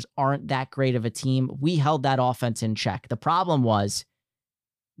Chargers aren't that great of a team. We held that offense in check. The problem was,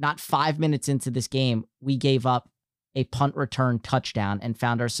 not 5 minutes into this game, we gave up a punt return touchdown and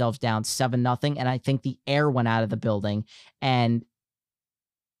found ourselves down 7-0. And I think the air went out of the building and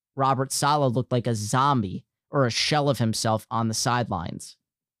Robert Saleh looked like a zombie or a shell of himself on the sidelines.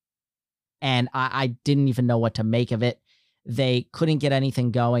 And I didn't even know what to make of it. They couldn't get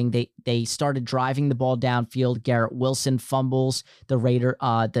anything going. They started driving the ball downfield. Garrett Wilson fumbles.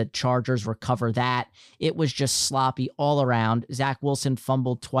 The Chargers recover that. It was just sloppy all around. Zach Wilson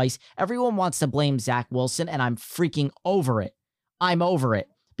fumbled twice. Everyone wants to blame Zach Wilson, and I'm freaking over it. I'm over it.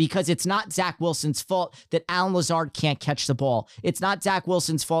 Because it's not Zach Wilson's fault that Allen Lazard can't catch the ball. It's not Zach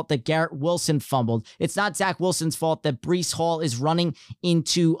Wilson's fault that Garrett Wilson fumbled. It's not Zach Wilson's fault that Breece Hall is running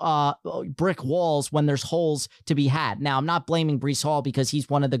into brick walls when there's holes to be had. Now, I'm not blaming Breece Hall because he's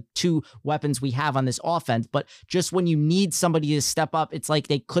one of the 2 weapons we have on this offense, but just when you need somebody to step up, it's like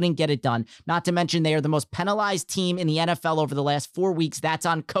they couldn't get it done. Not to mention they are the most penalized team in the NFL over the last 4 weeks. That's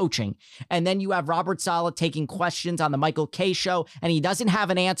on coaching. And then you have Robert Saleh taking questions on the Michael Kay show, and he doesn't have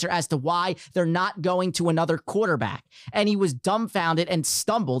an answer as to why they're not going to another quarterback. And he was dumbfounded and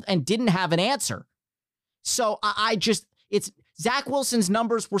stumbled and didn't have an answer. So it's Zach Wilson's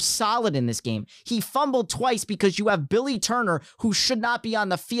numbers were solid in this game. He fumbled twice because you have Billy Turner, who should not be on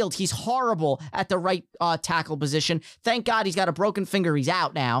the field. He's horrible at the right tackle position. Thank God he's got a broken finger. He's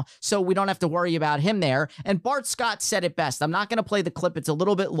out now, so we don't have to worry about him there. And Bart Scott said it best. I'm not going to play the clip. It's a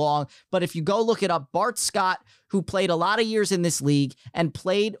little bit long, but if you go look it up, Bart Scott, who played a lot of years in this league and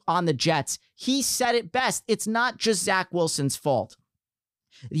played on the Jets, he said it best. It's not just Zach Wilson's fault.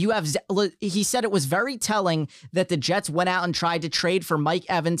 He said it was very telling that the Jets went out and tried to trade for Mike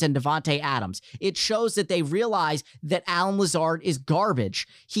Evans and Devontae Adams. It shows that they realize that Allen Lazard is garbage.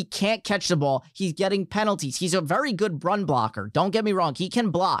 He can't catch the ball. He's getting penalties. He's a very good run blocker. Don't get me wrong. He can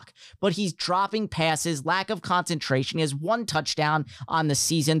block, but he's dropping passes, lack of concentration. He has 1 touchdown on the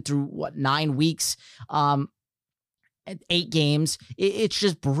season through 9 weeks, 8 games. It's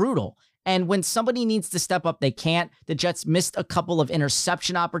just brutal. And when somebody needs to step up, they can't. The Jets missed a couple of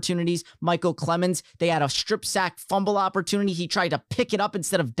interception opportunities. Michael Clemens, they had a strip sack fumble opportunity. He tried to pick it up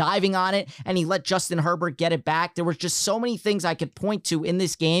instead of diving on it, and he let Justin Herbert get it back. There were just so many things I could point to in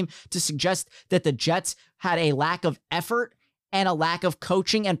this game to suggest that the Jets had a lack of effort and a lack of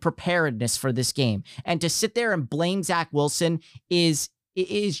coaching and preparedness for this game. And to sit there and blame Zach Wilson is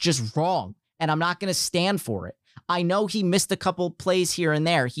just wrong, and I'm not going to stand for it. I know he missed a couple plays here and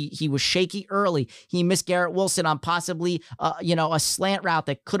there. He was shaky early. He missed Garrett Wilson on possibly a slant route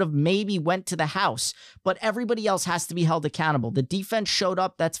that could have maybe went to the house. But everybody else has to be held accountable. The defense showed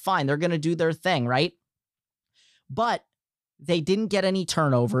up. That's fine. They're going to do their thing, right? But they didn't get any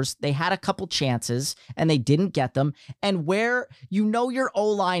turnovers. They had a couple chances, and they didn't get them. And where your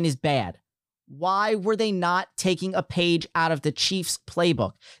O-line is bad, why were they not taking a page out of the Chiefs'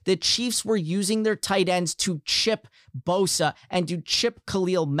 playbook? The Chiefs were using their tight ends to chip Bosa and to chip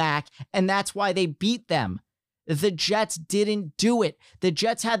Khalil Mack, and that's why they beat them. The Jets didn't do it. The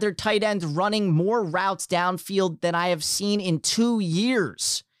Jets had their tight ends running more routes downfield than I have seen in 2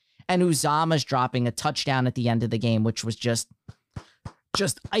 years. And Uzama's dropping a touchdown at the end of the game, which was just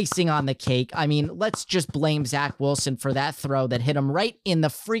icing on the cake. I mean, let's just blame Zach Wilson for that throw that hit him right in the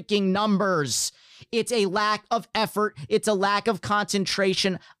freaking numbers. It's a lack of effort. It's a lack of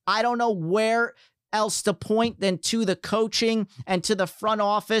concentration. I don't know where else to point than to the coaching and to the front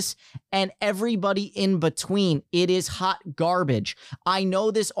office and everybody in between. It is hot garbage. I know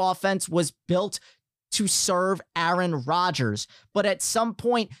this offense was built to serve Aaron Rodgers, but at some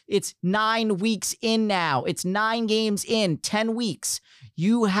point, it's 9 weeks in now. It's 9 games in, 10 weeks.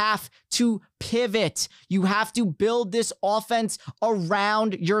 You have to pivot. You have to build this offense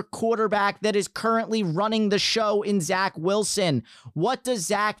around your quarterback that is currently running the show in Zach Wilson. What does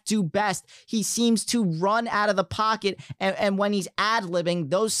Zach do best? He seems to run out of the pocket, and when he's ad-libbing,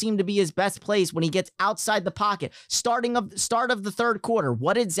 those seem to be his best plays when he gets outside the pocket. Start of the third quarter,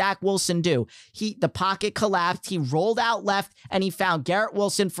 what did Zach Wilson do? The pocket collapsed, he rolled out left, and he found Garrett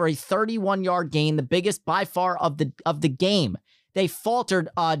Wilson for a 31-yard gain, the biggest by far of the game. They faltered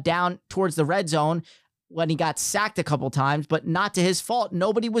down towards the red zone when he got sacked a couple times, but not to his fault.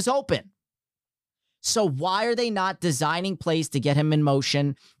 Nobody was open. So why are they not designing plays to get him in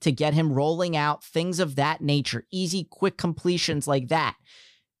motion, to get him rolling out, things of that nature, easy, quick completions like that?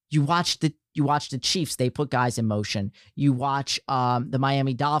 You watch the Chiefs, they put guys in motion. You watch the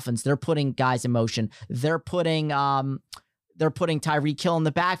Miami Dolphins, they're putting guys in motion. They're putting Tyreek Hill in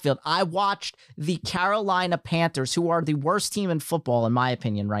the backfield. I watched the Carolina Panthers, who are the worst team in football, in my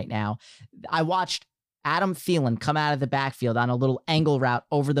opinion, right now. I watched Adam Thielen come out of the backfield on a little angle route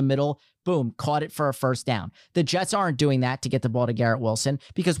over the middle, Boom, caught it for a first down. The Jets aren't doing that to get the ball to Garrett Wilson,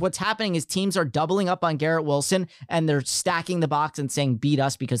 because what's happening is teams are doubling up on Garrett Wilson and they're stacking the box and saying, beat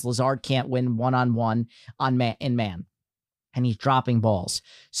us, because Lazard can't win one-on-one in man. And he's dropping balls.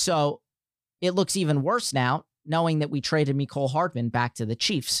 So it looks even worse now, knowing that we traded Mecole Hardman back to the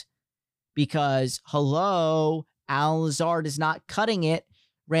Chiefs. Because, hello, Alan Lazard is not cutting it.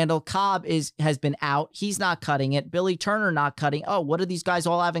 Randall Cobb has been out. He's not cutting it. Billy Turner not cutting. Oh, what do these guys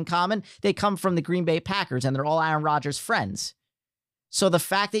all have in common? They come from the Green Bay Packers, and they're all Aaron Rodgers' friends. So the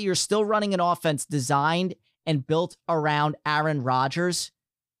fact that you're still running an offense designed and built around Aaron Rodgers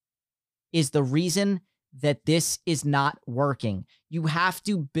is the reason that this is not working. You have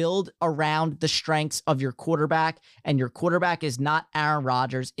to build around the strengths of your quarterback, and your quarterback is not Aaron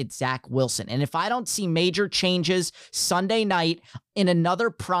Rodgers, it's Zach Wilson. And if I don't see major changes Sunday night in another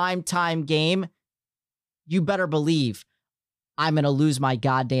primetime game, you better believe I'm going to lose my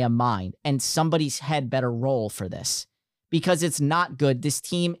goddamn mind, and somebody's head better roll for this, because it's not good. This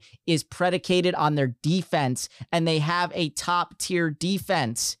team is predicated on their defense, and they have a top-tier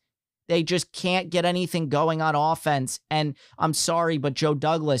defense. They just can't get anything going on offense. And I'm sorry, but Joe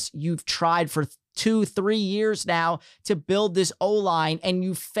Douglas, you've tried for 2-3 years now to build this O-line, and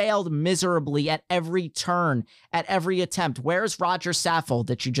you failed miserably at every turn, at every attempt. Where's Roger Saffold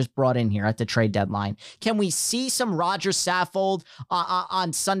that you just brought in here at the trade deadline? Can we see some Roger Saffold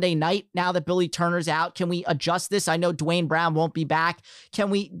on Sunday night now that Billy Turner's out? Can we adjust this? I know Dwayne Brown won't be back. Can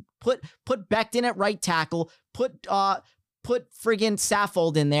we put Becton at right tackle, put friggin'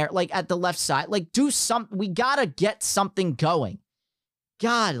 Saffold in there, like at the left side, like do something. We got to get something going.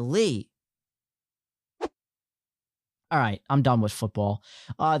 Golly. All right, I'm done with football.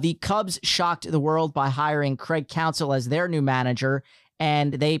 The Cubs shocked the world by hiring Craig Counsell as their new manager,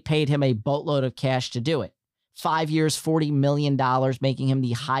 and they paid him a boatload of cash to do it. 5 years, $40 million, making him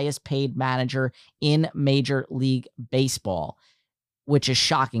the highest paid manager in Major League Baseball, which is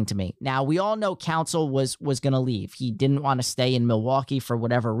shocking to me. Now, we all know Counsell was going to leave. He didn't want to stay in Milwaukee for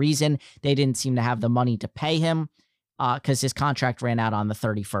whatever reason. They didn't seem to have the money to pay him because his contract ran out on the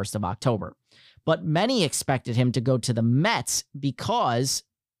 31st of October. But many expected him to go to the Mets because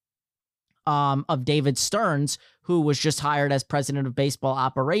of David Stearns, who was just hired as president of baseball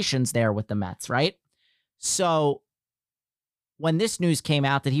operations there with the Mets, right? So when this news came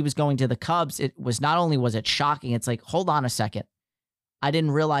out that he was going to the Cubs, it was not only was it shocking, it's like, hold on a second. I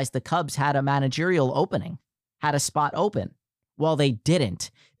didn't realize the Cubs had a managerial opening, had a spot open. Well, they didn't.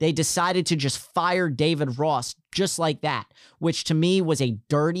 They decided to just fire David Ross just like that, which to me was a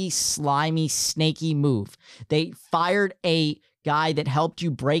dirty, slimy, snaky move. They fired a guy that helped you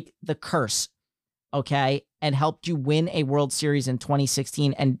break the curse, okay, and helped you win a World Series in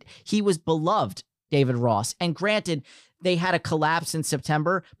 2016, and he was beloved, David Ross. And granted, they had a collapse in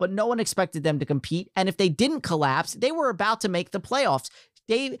September, but no one expected them to compete. And if they didn't collapse, they were about to make the playoffs.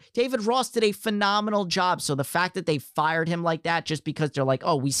 David Ross did a phenomenal job. So the fact that they fired him like that, just because they're like,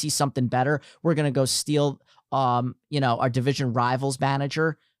 oh, we see something better, we're going to go steal, our division rivals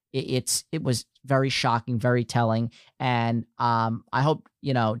manager. It was very shocking, very telling. And I hope,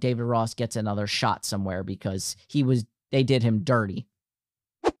 David Ross gets another shot somewhere, because they did him dirty.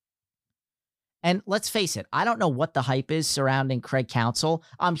 And let's face it, I don't know what the hype is surrounding Craig Counsell.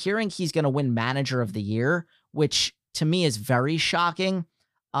 I'm hearing he's going to win Manager of the Year, which to me is very shocking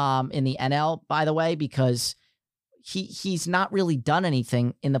in the NL, by the way, because he's not really done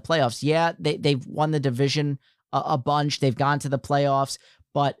anything in the playoffs. Yeah, they've won the division a bunch. They've gone to the playoffs,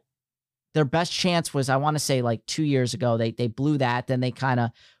 but their best chance was, I want to say, like 2 years ago. They blew that. Then they kind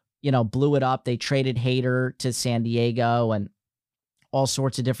of, blew it up. They traded Hader to San Diego and all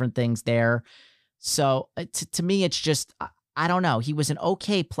sorts of different things there. So to me, it's just, I don't know. He was an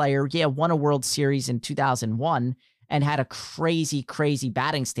okay player. Yeah, won a World Series in 2001 and had a crazy, crazy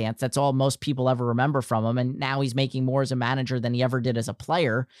batting stance. That's all most people ever remember from him. And now he's making more as a manager than he ever did as a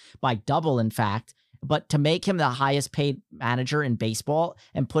player, by double, in fact. But to make him the highest paid manager in baseball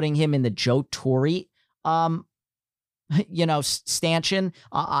and putting him in the Joe Torre, stanchion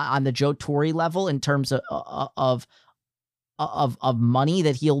on the Joe Torre level in terms of money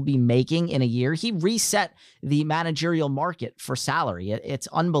that he'll be making in a year, he reset the managerial market for salary. It's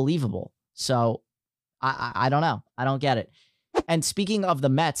unbelievable. So I don't know. I don't get it. And speaking of the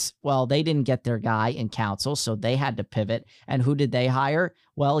Mets, well, they didn't get their guy in Counsell, so they had to pivot. And who did they hire?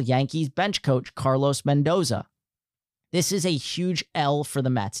 Well, Yankees bench coach Carlos Mendoza. This is a huge L for the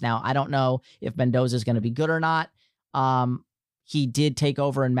Mets. Now, I don't know if Mendoza is going to be good or not. He did take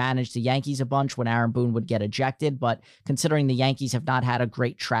over and manage the Yankees a bunch when Aaron Boone would get ejected, but considering the Yankees have not had a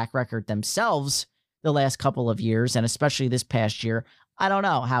great track record themselves the last couple of years, and especially this past year, I don't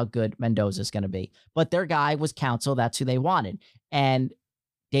know how good Mendoza's going to be. But their guy was Counsell. That's who they wanted. And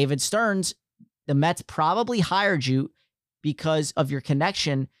David Stearns, the Mets probably hired you because of your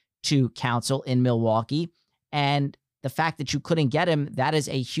connection to Counsell in Milwaukee. And the fact that you couldn't get him, that is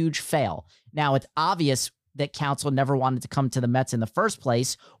a huge fail. Now, it's obvious that Counsell never wanted to come to the Mets in the first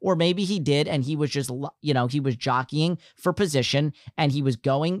place, or maybe he did and he was just, he was jockeying for position and he was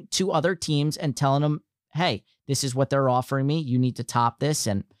going to other teams and telling them, hey, this is what they're offering me. You need to top this.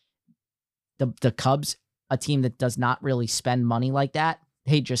 And the Cubs, a team that does not really spend money like that,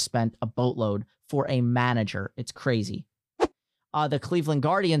 they just spent a boatload for a manager. It's crazy. The Cleveland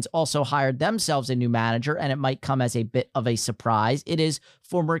Guardians also hired themselves a new manager, and it might come as a bit of a surprise. It is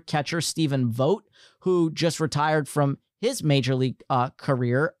former catcher Stephen Vogt, who just retired from his major league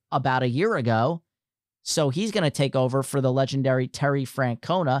career about a year ago. So he's going to take over for the legendary Terry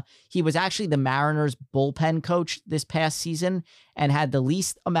Francona. He was actually the Mariners bullpen coach this past season and had the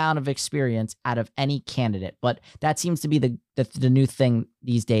least amount of experience out of any candidate. But that seems to be the new thing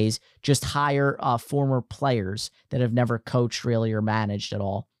these days. Just hire former players that have never coached really or managed at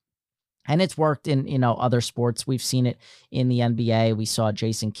all. And it's worked in, other sports. We've seen it in the NBA. We saw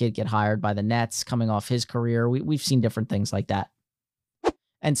Jason Kidd get hired by the Nets coming off his career. We've seen different things like that.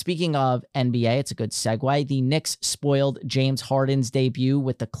 And speaking of NBA, it's a good segue. The Knicks spoiled James Harden's debut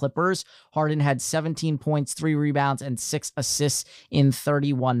with the Clippers. Harden had 17 points, 3 rebounds, and 6 assists in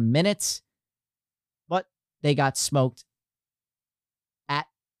 31 minutes. But they got smoked at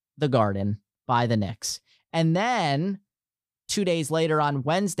the Garden by the Knicks. And then 2 days later on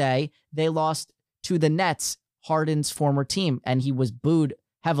Wednesday, they lost to the Nets, Harden's former team, and he was booed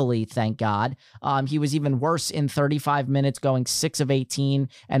heavily, thank God. He was even worse in 35 minutes, going 6 of 18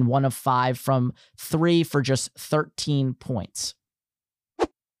 and 1 of 5 from 3 for just 13 points.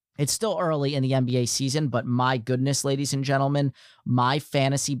 It's still early in the NBA season, but my goodness, ladies and gentlemen, my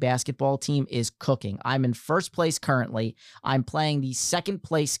fantasy basketball team is cooking. I'm in first place currently. I'm playing the second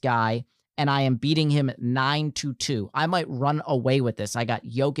place guy, and I am beating him 9-2. I might run away with this. I got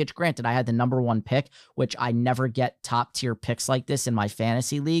Jokic. Granted, I had the number 1 pick, which I never get top tier picks like this in my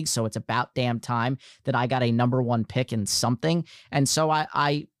fantasy league. So it's about damn time that I got a number 1 pick in something. And so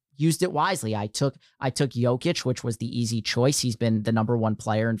I used it wisely. I took Jokic, which was the easy choice. He's been the number 1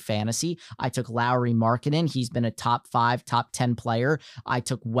 player in fantasy. I took Lauri Markkanen. He's been a top 5, top 10 player. I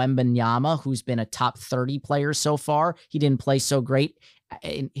took Wembanyama, who's been a top 30 player so far. He didn't play so great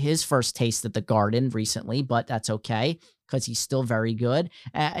in his first taste at the Garden recently, but that's okay because he's still very good.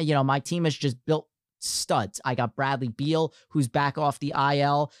 My team is just built studs. I got Bradley Beal, who's back off the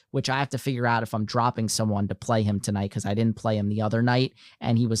IL, which I have to figure out if I'm dropping someone to play him tonight because I didn't play him the other night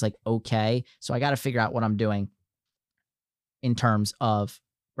and he was like, okay. So I got to figure out what I'm doing in terms of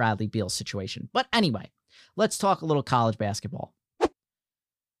Bradley Beal's situation. But anyway, let's talk a little college basketball.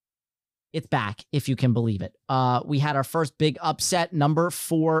 It's back, if you can believe it. We had our first big upset, number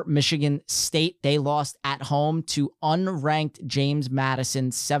 4 Michigan State. They lost at home to unranked James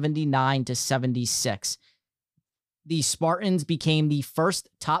Madison, 79-76. The Spartans became the first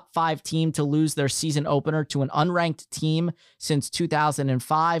top 5 team to lose their season opener to an unranked team since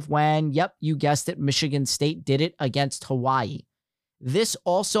 2005 when, yep, you guessed it, Michigan State did it against Hawaii. This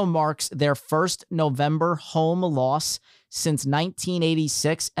also marks their first November home loss since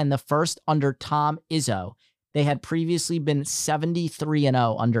 1986 and the first under Tom Izzo. They had previously been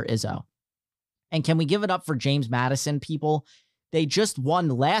 73-0 under Izzo. And can we give it up for James Madison, people? They just won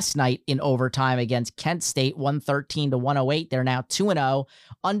last night in overtime against Kent State, 113-108. They're now 2-0,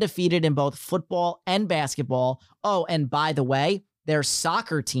 undefeated in both football and basketball. Oh, and by the way, their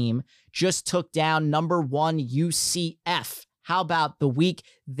soccer team just took down number 1 UCF. How about the week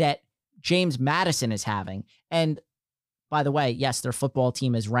that James Madison is having? And by the way, yes, their football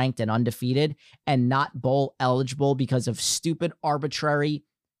team is ranked and undefeated and not bowl eligible because of stupid, arbitrary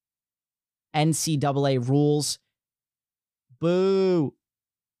NCAA rules. Boo.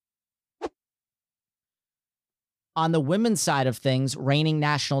 On the women's side of things, reigning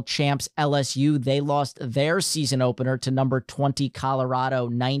national champs LSU, they lost their season opener to number 20 Colorado,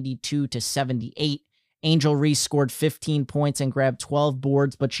 92-78. Angel Reese scored 15 points and grabbed 12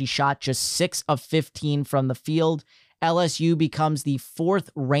 boards, but she shot just 6 of 15 from the field. LSU becomes the 4th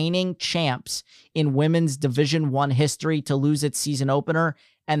reigning champs in women's Division I history to lose its season opener,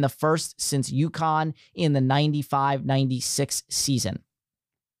 and the first since UConn in the 95-96 season.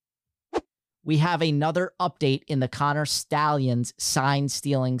 We have another update in the Connor Stalions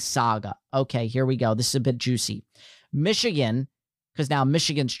sign-stealing saga. Okay, here we go. This is a bit juicy. Michigan, because now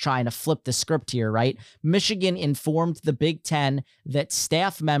Michigan's trying to flip the script here, right? Michigan informed the Big Ten that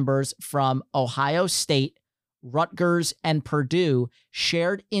staff members from Ohio State, Rutgers, and Purdue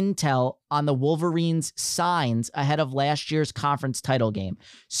shared intel on the Wolverines' signs ahead of last year's conference title game.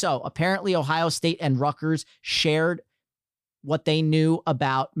 So apparently Ohio State and Rutgers shared what they knew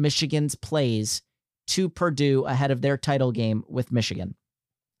about Michigan's plays to Purdue ahead of their title game with Michigan.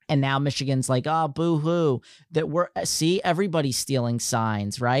 And now Michigan's like, oh, boo-hoo, everybody's stealing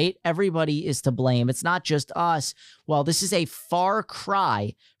signs, right? Everybody is to blame. It's not just us. Well, this is a far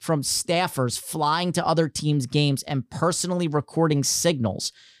cry from staffers flying to other teams' games and personally recording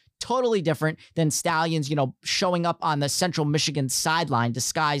signals. Totally different than Stallions, showing up on the Central Michigan sideline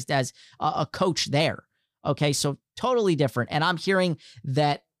disguised as a coach there. Okay, so totally different. And I'm hearing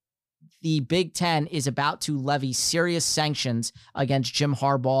that the Big Ten is about to levy serious sanctions against Jim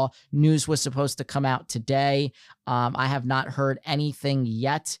Harbaugh. News was supposed to come out today. I have not heard anything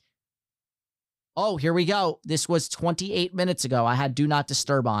yet. Oh, here we go. This was 28 minutes ago. I had Do Not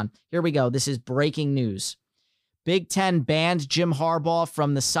Disturb on. Here we go. This is breaking news. Big Ten banned Jim Harbaugh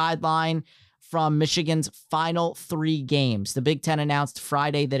from the sideline from Michigan's final 3 games. The Big Ten announced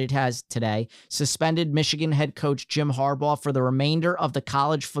Friday that it has today suspended Michigan head coach Jim Harbaugh for the remainder of the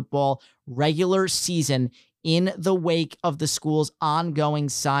college football regular season in the wake of the school's ongoing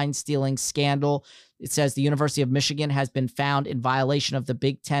sign-stealing scandal. It says the University of Michigan has been found in violation of the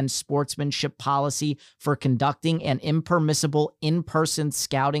Big Ten sportsmanship policy for conducting an impermissible in-person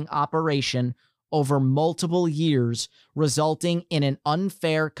scouting operation over multiple years, resulting in an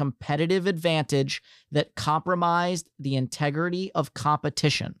unfair competitive advantage that compromised the integrity of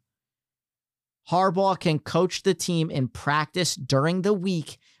competition. Harbaugh can coach the team in practice during the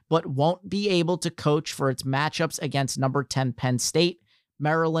week, but won't be able to coach for its matchups against number 10 Penn State,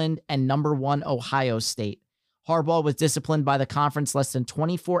 Maryland, and number 1 Ohio State. Harbaugh was disciplined by the conference less than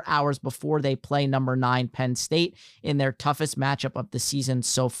 24 hours before they play number 9 Penn State in their toughest matchup of the season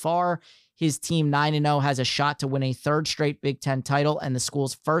so far. His team 9-0 has a shot to win a 3rd straight Big Ten title and the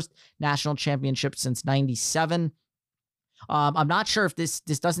school's first national championship since 97. I'm not sure if this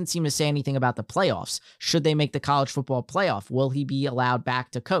doesn't seem to say anything about the playoffs. Should they make the college football playoff? Will he be allowed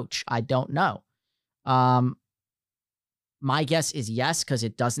back to coach? I don't know. My guess is yes, because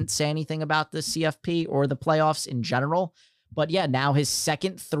it doesn't say anything about the CFP or the playoffs in general. But yeah, now his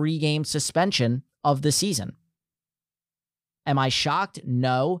second 3-game suspension of the season. Am I shocked?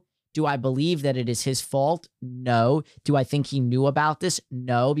 No. Do I believe that it is his fault? No. Do I think he knew about this?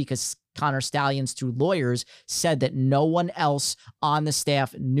 No, because Connor Stalions, through lawyers, said that no one else on the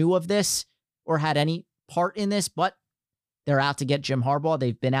staff knew of this or had any part in this, but they're out to get Jim Harbaugh.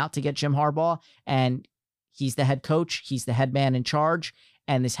 They've been out to get Jim Harbaugh, and he's the head coach. He's the head man in charge,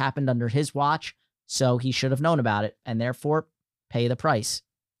 and this happened under his watch, so he should have known about it, and therefore pay the price.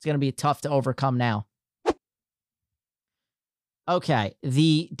 It's going to be tough to overcome now. Okay,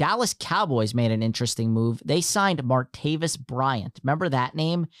 the Dallas Cowboys made an interesting move. They signed Martavis Bryant. Remember that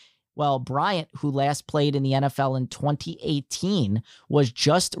name? Well, Bryant, who last played in the NFL in 2018, was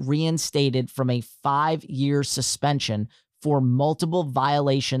just reinstated from a 5-year suspension for multiple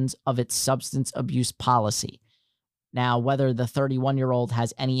violations of its substance abuse policy. Now, whether the 31-year-old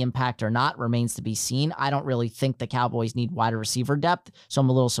has any impact or not remains to be seen. I don't really think the Cowboys need wide receiver depth, so I'm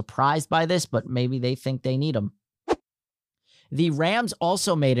a little surprised by this, but maybe they think they need them. The Rams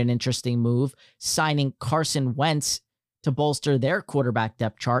also made an interesting move, signing Carson Wentz to bolster their quarterback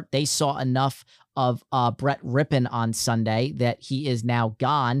depth chart. They saw enough of Brett Rippon on Sunday that he is now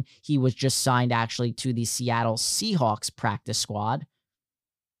gone. He was just signed actually to the Seattle Seahawks practice squad.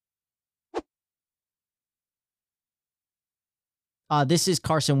 This is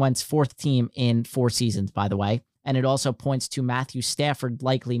Carson Wentz's 4th team in 4 seasons, by the way. And it also points to Matthew Stafford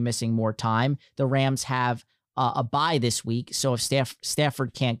likely missing more time. The Rams have a bye this week, so if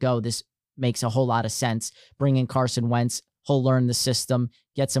Stafford can't go, this makes a whole lot of sense. Bring in Carson Wentz, he'll learn the system,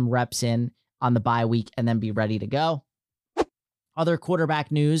 get some reps in on the bye week, and then be ready to go. Other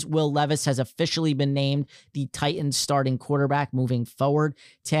quarterback news, Will Levis has officially been named the Titans starting quarterback moving forward.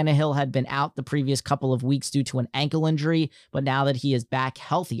 Tannehill had been out the previous couple of weeks due to an ankle injury, but now that he is back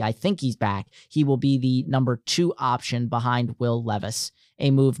healthy, I think he's back, he will be the number 2 option behind Will Levis, a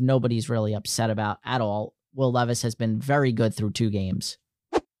move nobody's really upset about at all. Will Levis has been very good through 2 games.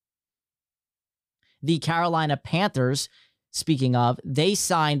 The Carolina Panthers, speaking of, they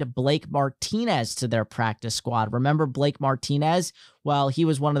signed Blake Martinez to their practice squad. Remember Blake Martinez? Well, he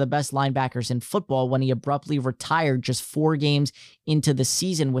was one of the best linebackers in football when he abruptly retired just 4 games into the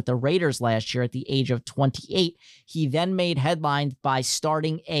season with the Raiders last year at the age of 28. He then made headlines by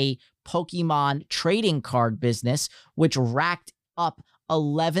starting a Pokemon trading card business, which racked up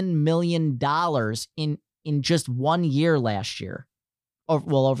 $11 million in just 1 year last year.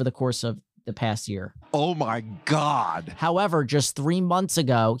 Over the course of the past year. Oh my God. However, just 3 months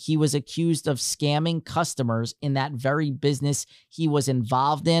ago, he was accused of scamming customers in that very business he was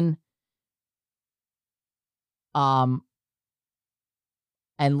involved in. And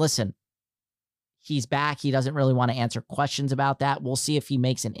listen, he's back. He doesn't really want to answer questions about that. We'll see if he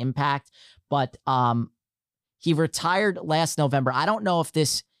makes an impact. But he retired last November. I don't know if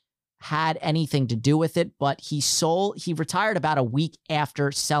this had anything to do with it, but he retired about a week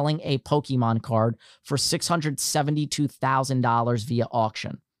after selling a Pokemon card for $672,000 via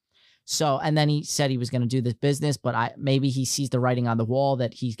auction. So, and then he said he was going to do this business, but maybe he sees the writing on the wall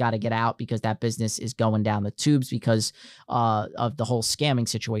that he's got to get out because that business is going down the tubes because of the whole scamming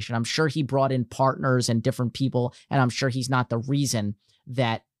situation. I'm sure he brought in partners and different people, and I'm sure he's not the reason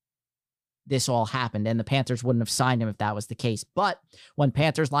that this all happened, and the Panthers wouldn't have signed him if that was the case. But when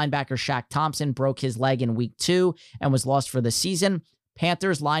Panthers linebacker Shaq Thompson broke his leg in week 2 and was lost for the season,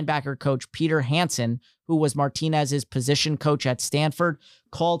 Panthers linebacker coach Peter Hansen, who was Martinez's position coach at Stanford,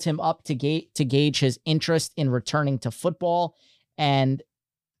 called him up to gauge his interest in returning to football. And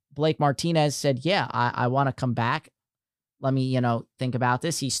Blake Martinez said, yeah, I want to come back. Let me, think about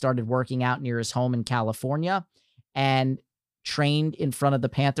this. He started working out near his home in California and trained in front of the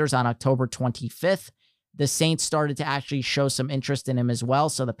Panthers on October 25th. The Saints started to actually show some interest in him as well,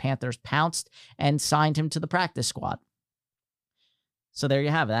 so the Panthers pounced and signed him to the practice squad. So there you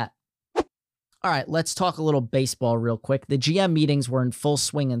have that. All right, let's talk a little baseball real quick. The GM meetings were in full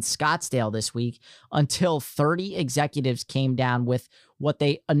swing in Scottsdale this week until 30 executives came down with what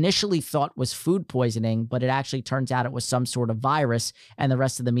they initially thought was food poisoning, but it actually turns out it was some sort of virus, and the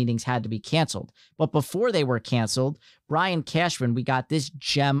rest of the meetings had to be canceled. But before they were canceled, Brian Cashman, we got this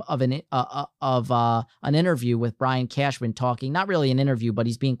gem of an interview with Brian Cashman talking, not really an interview, but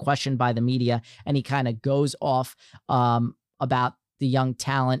he's being questioned by the media, and he kind of goes off about the young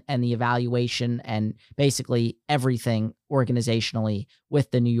talent and the evaluation and basically everything organizationally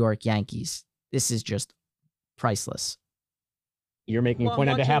with the New York Yankees. This is just priceless. You're making a point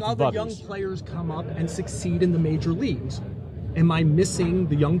on behalf of others. Young players come up and succeed in the major leagues. Am I missing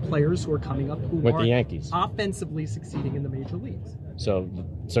the young players who are coming up who with are the Yankees offensively succeeding in the major leagues?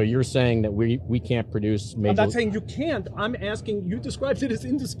 So you're saying that we can't produce major. I'm not saying you can't. I'm asking. You described it as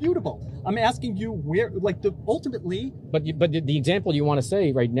indisputable. I'm asking you where, ultimately. But the example you want to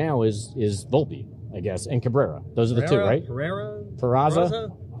say right now is Volpe, I guess, and Cabrera. Those are the two, right?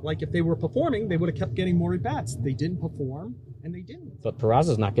 Peraza. Like if they were performing, they would have kept getting more at bats. They didn't perform, and they didn't. But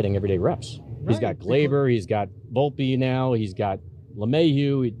Peraza's not getting everyday reps. Right. He's got Glaber. He's got Volpe now. He's got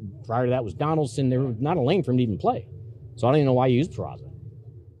LeMahieu. Prior to that was Donaldson. There was not a lane for him to even play. So I don't even know why you use Peraza.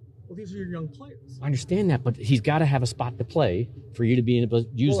 Well, these are your young players. I understand that, but he's got to have a spot to play for you to be able to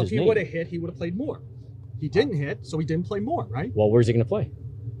use his name. Well, if he would have hit, he would have played more. He didn't hit, so he didn't play more, right? Well, where's he going to play?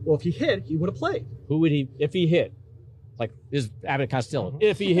 Well, if he hit, he would have played. Who would he, if he hit? Like, is Abbott Costello.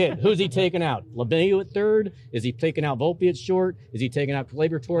 If he hit, who's he taking out? LeMahieu at third? Is he taking out Volpe at short? Is he taking out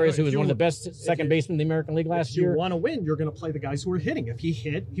Glaber Torres, who was one of the best second basemen in the American League last year? If you want to win, you're going to play the guys who are hitting. If he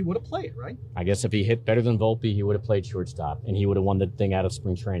hit, he would have played, right? I guess if he hit better than Volpe, he would have played shortstop, and he would have won the thing out of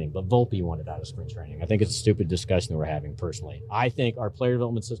spring training. But Volpe won it out of spring training. I think it's a stupid discussion that we're having, personally. I think our player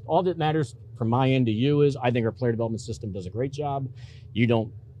development system, all that matters from my end to you is I think our player development system does a great job.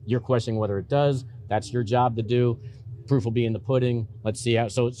 You're questioning whether it does. That's your job to do. Proof will be in the pudding. Let's see how.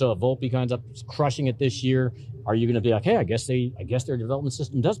 So if Volpe comes up crushing it this year, are you going to be like, hey, I guess their development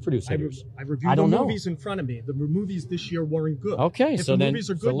system does produce hitters? I reviewed the movies in front of me. The movies this year weren't good. Okay, if the movies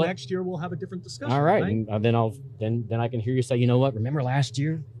are good next year, we'll have a different discussion. All right, and then I can hear you say, you know what? Remember last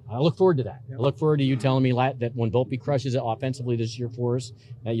year? I look forward to that. Yeah. I look forward to you telling me that when Volpe crushes it offensively this year for us,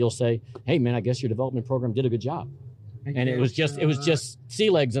 that you'll say, hey man, I guess your development program did a good job. And it was just sea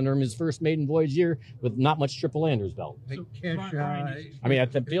legs under him his first maiden voyage year with not much AAA under his belt. I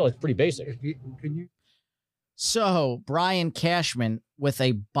feel it's pretty basic. So Brian Cashman with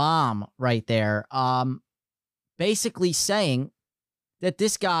a bomb right there, basically saying that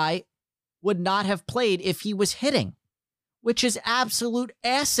this guy would not have played if he was hitting, which is absolute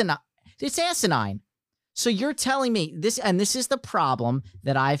asinine. It's asinine. So you're telling me this, and this is the problem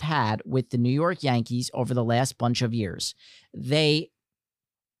that I've had with the New York Yankees over the last bunch of years. They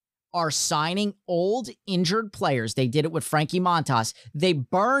are signing old, injured players. They did it with Frankie Montas. They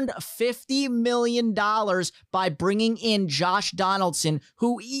burned $50 million by bringing in Josh Donaldson,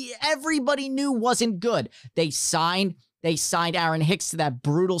 who everybody knew wasn't good. They signed Aaron Hicks to that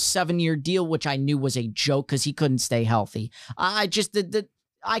brutal 7-year deal, which I knew was a joke because he couldn't stay healthy.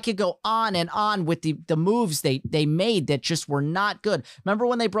 I could go on and on with the moves they made that just were not good. Remember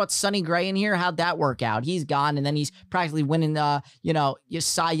when they brought Sonny Gray in here? How'd that work out? He's gone, and then he's practically winning, your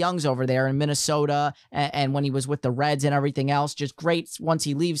Cy Youngs over there in Minnesota, and when he was with the Reds and everything else, just great once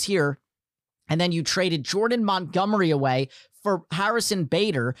he leaves here. And then you traded Jordan Montgomery away for Harrison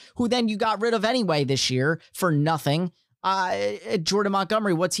Bader, who then you got rid of anyway this year for nothing. Jordan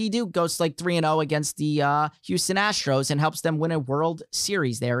Montgomery, what's he do? Goes like 3-0 against the Houston Astros and helps them win a World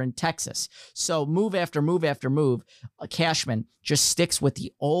Series there in Texas. So move after move after move. Cashman just sticks with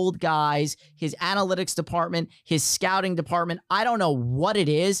the old guys, his analytics department, his scouting department. I don't know what it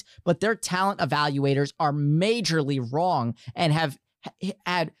is, but their talent evaluators are majorly wrong and have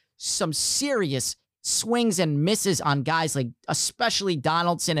had some serious swings and misses on guys like especially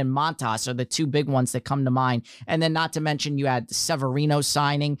Donaldson and Montas are the two big ones that come to mind. And then not to mention you had Severino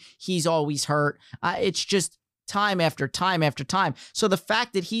signing. He's always hurt. It's just time after time after time. So the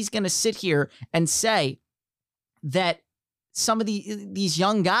fact that he's going to sit here and say that some of these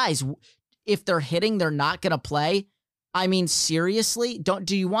young guys, if they're hitting, they're not going to play. I mean, seriously,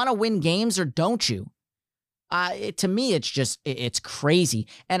 do you want to win games or don't you? To me, it's crazy.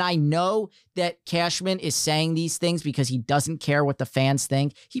 And I know that Cashman is saying these things because he doesn't care what the fans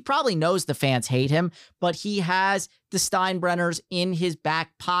think. He probably knows the fans hate him, but he has the Steinbrenners in his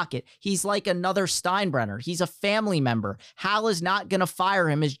back pocket. He's like another Steinbrenner. He's a family member. Hal is not going to fire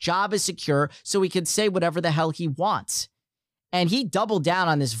him. His job is secure, so he can say whatever the hell he wants. And he doubled down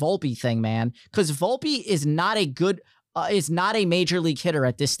on this Volpe thing, man, because Volpe is not a major league hitter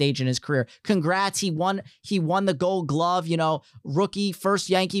at this stage in his career. Congrats. He won the Gold Glove, first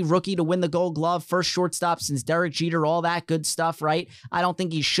Yankee rookie to win the Gold Glove, first shortstop since Derek Jeter, all that good stuff, right? I don't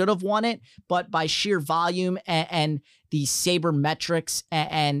think he should have won it, but by sheer volume and these sabermetrics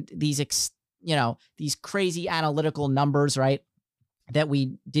and these crazy analytical numbers, right, that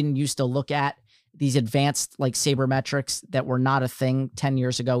we didn't used to look at, these advanced like sabermetrics that were not a thing 10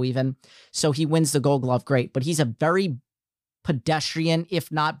 years ago even. So he wins the Gold Glove, great. But he's a very pedestrian,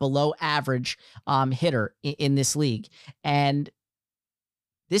 if not below average hitter in this league. And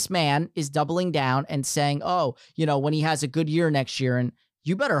this man is doubling down and saying, when he has a good year next year, and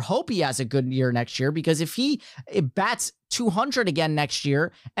you better hope he has a good year next year, because if he bats 200 again next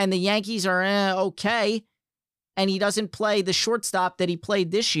year and the Yankees are okay, and he doesn't play the shortstop that he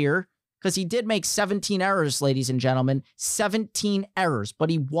played this year, because he did make 17 errors, ladies and gentlemen, 17 errors, but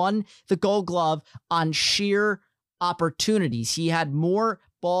he won the Gold Glove on sheer opportunities. He had more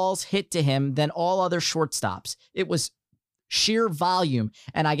balls hit to him than all other shortstops. It was sheer volume,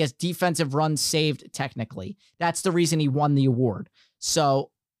 and I guess defensive runs saved technically. That's the reason he won the award.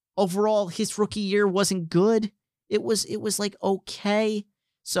 So overall, his rookie year wasn't good. It was like okay.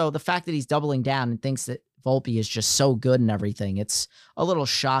 So the fact that he's doubling down and thinks that Volpe is just so good and everything, it's a little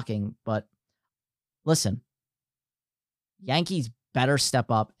shocking. But listen, Yankees better step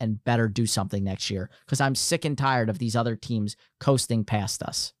up and better do something next year, because I'm sick and tired of these other teams coasting past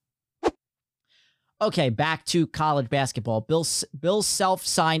us. Okay, back to college basketball. Bill Self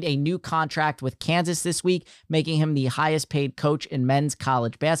signed a new contract with Kansas this week, making him the highest paid coach in men's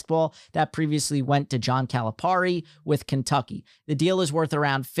college basketball. That previously went to John Calipari with Kentucky. The deal is worth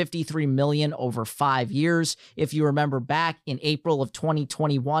around $53 million over 5 years. If you remember back in April of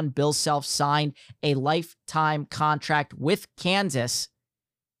 2021, Bill Self signed a lifetime contract with Kansas,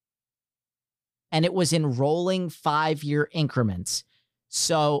 and it was in rolling 5-year increments.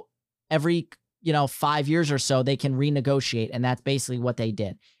 So every 5 years or so, they can renegotiate, and that's basically what they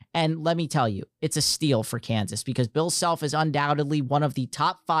did. And let me tell you, it's a steal for Kansas, because Bill Self is undoubtedly one of the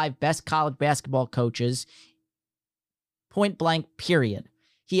top 5 best college basketball coaches, point blank, period.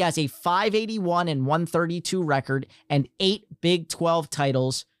 He has a 581 and 132 record and 8 Big 12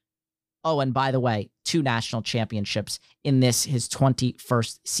 titles. Oh, and by the way, 2 national championships in his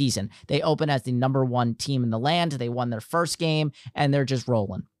 21st season. They open as the number 1 team in the land. They won their first game, and they're just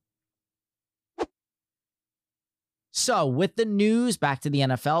rolling. So with the news, back to the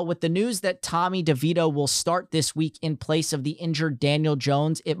NFL, with the news that Tommy DeVito will start this week in place of the injured Daniel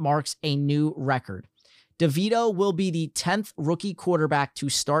Jones, it marks a new record. DeVito will be the 10th rookie quarterback to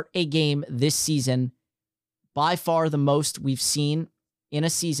start a game this season, by far the most we've seen in a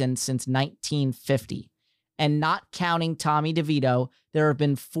season since 1950. And not counting Tommy DeVito, there have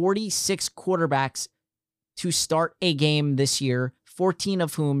been 46 quarterbacks to start a game this year, 14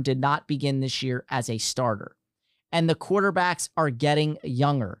 of whom did not begin this year as a starter. And the quarterbacks are getting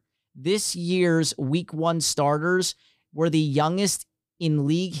younger. This year's week 1 starters were the youngest in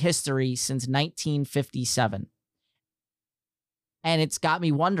league history since 1957. And it's got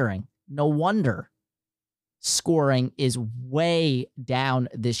me wondering, no wonder scoring is way down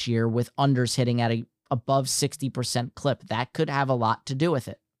this year with unders hitting at a above 60% clip. That could have a lot to do with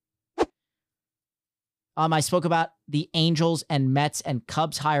it. I spoke about the Angels and Mets and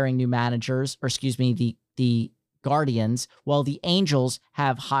Cubs hiring new managers, or excuse me, the Guardians. Well, the Angels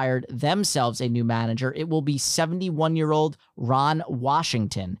have hired themselves a new manager. It will be 71-year-old Ron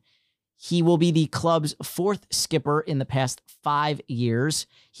Washington. He will be the club's fourth skipper in the past 5 years.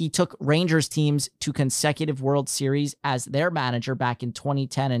 He took Rangers teams to consecutive World Series as their manager back in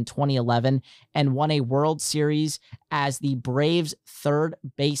 2010 and 2011 and won a World Series as the Braves' third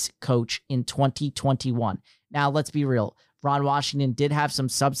base coach in 2021. Now, let's be real. Ron Washington did have some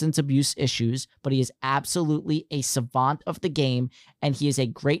substance abuse issues, but he is absolutely a savant of the game, and he is a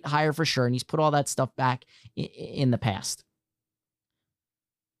great hire for sure, and he's put all that stuff back in the past.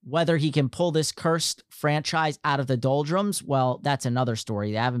 Whether he can pull this cursed franchise out of the doldrums, well, that's another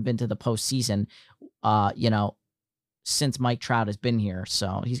story. They haven't been to the postseason, since Mike Trout has been here.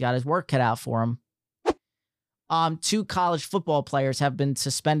 So he's got his work cut out for him. 2 college football players have been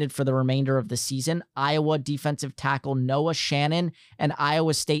suspended for the remainder of the season. Iowa defensive tackle Noah Shannon and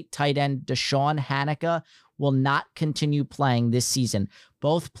Iowa State tight end Deshaun Hanukkah will not continue playing this season.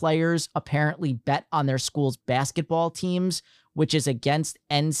 Both players apparently bet on their school's basketball teams, which is against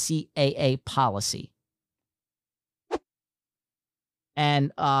NCAA policy.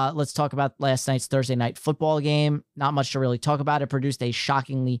 And let's talk about last night's Thursday night football game. Not much to really talk about. It produced a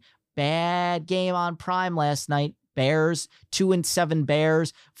shockingly bad game on Prime last night. Bears, 2-7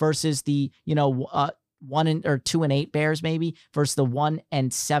 Bears versus the 2-8 Bears maybe versus the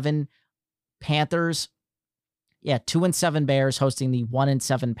 1-7 Panthers. Yeah, 2-7 Bears hosting the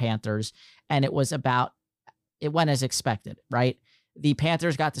 1-7 Panthers, and it went as expected, right? The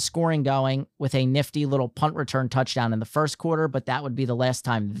Panthers got the scoring going with a nifty little punt return touchdown in the first quarter, but that would be the last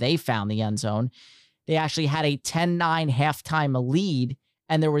time they found the end zone. They actually had a 10-9 halftime lead,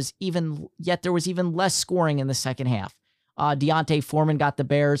 and there was even less scoring in the second half. Deontay Foreman got the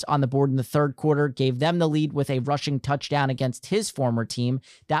Bears on the board in the third quarter, gave them the lead with a rushing touchdown against his former team.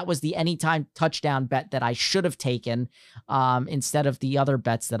 That was the anytime touchdown bet that I should have taken instead of the other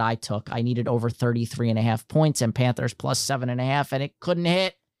bets that I took. I needed over 33.5 points and Panthers plus 7.5, and it couldn't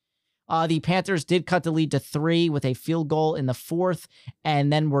hit. The Panthers did cut the lead to 3 with a field goal in the fourth,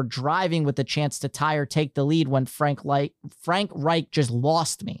 and then were driving with the chance to tie or take the lead when Frank Reich just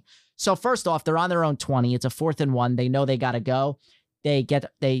lost me. So first off, they're on their own 20. It's a 4th and 1. They know they got to go. They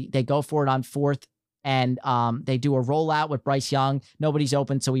go for it on 4th, and they do a rollout with Bryce Young. Nobody's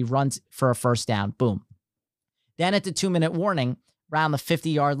open, so he runs for a first down. Boom. Then at the 2-minute warning, around the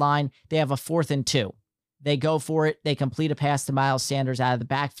 50-yard line, they have a 4th and 2. They go for it. They complete a pass to Miles Sanders out of the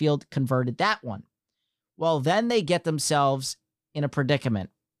backfield, converted that one. Well, then they get themselves in a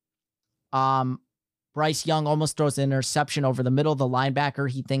predicament. Bryce Young almost throws an interception over the middle. The linebacker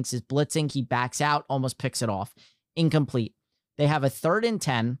he thinks is blitzing. He backs out, almost picks it off. Incomplete. They have a 3rd and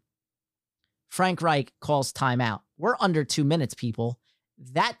 10. Frank Reich calls timeout. We're under 2 minutes, people.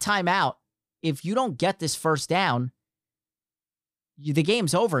 That timeout, if you don't get this first down, the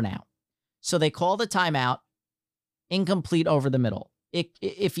game's over now. So they call the timeout, incomplete over the middle.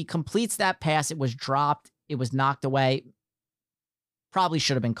 If he completes that pass, it was dropped. It was knocked away. Probably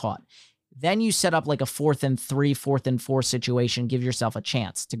should have been caught. Then you set up like a 4th and 3, 4th and 4 situation, give yourself a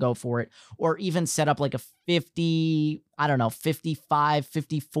chance to go for it, or even set up like a 55,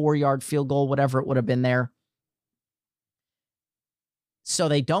 54-yard field goal, whatever it would have been there. So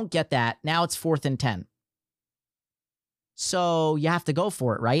they don't get that. Now it's 4th and 10. So you have to go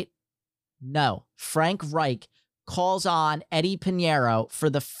for it, right? No. Frank Reich calls on Eddie Pinheiro for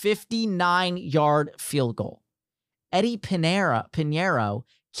the 59-yard field goal. Eddie Pinheiro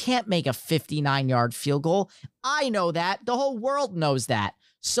can't make a 59-yard field goal. I know that. The whole world knows that.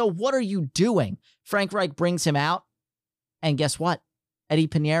 So what are you doing? Frank Reich brings him out, and guess what? Eddie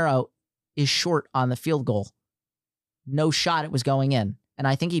Pinheiro is short on the field goal. No shot it was going in, and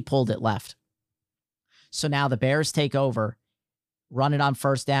I think he pulled it left. So now the Bears take over. Run it on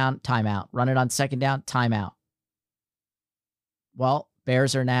first down, timeout. Run it on second down, timeout. Well,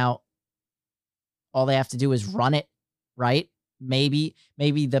 Bears are now, all they have to do is run it, right? Maybe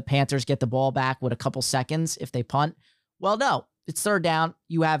the Panthers get the ball back with a couple seconds if they punt. Well, no, it's 3rd down.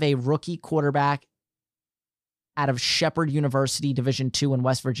 You have a rookie quarterback out of Shepherd University, Division II in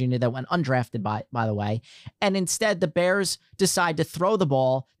West Virginia, that went undrafted, by the way. And instead, the Bears decide to throw the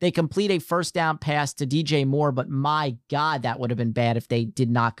ball. They complete a first down pass to DJ Moore, but my God, that would have been bad if they did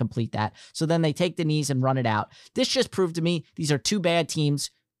not complete that. So then they take the knees and run it out. This just proved to me these are 2 bad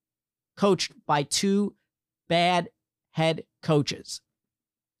teams coached by 2 bad head coaches.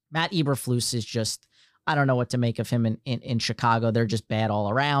 Matt Eberflus is just I don't know what to make of him in Chicago. They're just bad all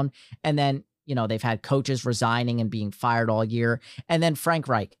around. And then, they've had coaches resigning and being fired all year. And then Frank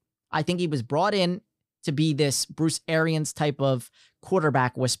Reich. I think he was brought in to be this Bruce Arians type of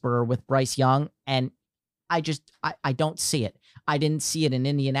quarterback whisperer with Bryce Young. And I don't see it. I didn't see it in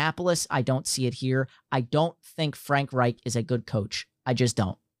Indianapolis. I don't see it here. I don't think Frank Reich is a good coach. I just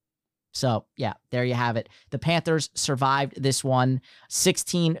don't. So, yeah, there you have it. The Panthers survived this one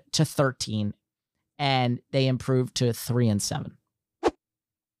 16-13, and they improved to 3-7.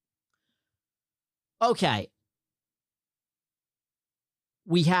 Okay.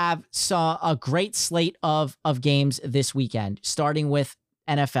 We saw a great slate of games this weekend, starting with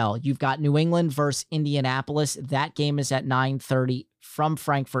NFL. You've got New England versus Indianapolis. That game is at 9:30 from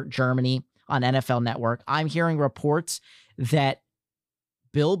Frankfurt, Germany on NFL Network. I'm hearing reports that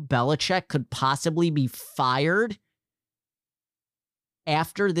Bill Belichick could possibly be fired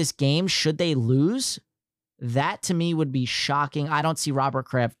after this game should they lose. That to me would be shocking. I don't see Robert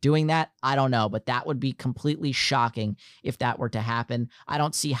Kraft doing that. I don't know, but that would be completely shocking if that were to happen. I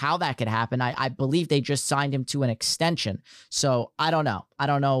don't see how that could happen. I believe they just signed him to an extension. So I don't know. I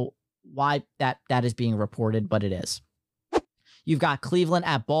don't know why that is being reported, but it is. You've got Cleveland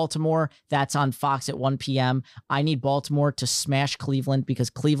at Baltimore. That's on Fox at 1 p.m. I need Baltimore to smash Cleveland because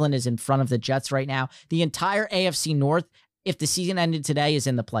Cleveland is in front of the Jets right now. The entire AFC North, if the season ended today, is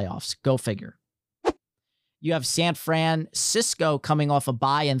in the playoffs. Go figure. You have San Francisco coming off a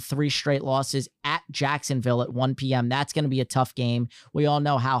bye and 3 straight losses at Jacksonville at 1 p.m. That's going to be a tough game. We all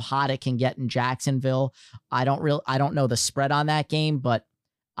know how hot it can get in Jacksonville. I don't know the spread on that game, but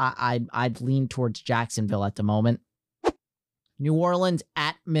I'd lean towards Jacksonville at the moment. New Orleans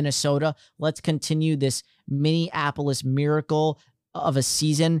at Minnesota. Let's continue this Minneapolis miracle of a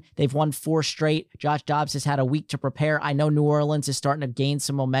season. They've won 4 straight. Josh Dobbs has had a week to prepare. I know New Orleans is starting to gain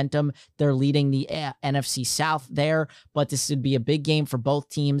some momentum. They're leading the NFC South there, but this would be a big game for both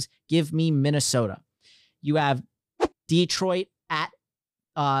teams. Give me Minnesota. You have Detroit at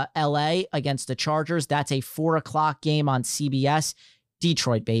LA against the Chargers. That's a 4:00 game on CBS.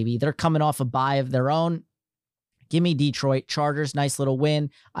 Detroit, baby. They're coming off a bye of their own. Give me Detroit. Chargers, nice little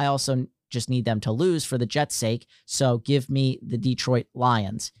win. I also just need them to lose for the Jets' sake. So give me the Detroit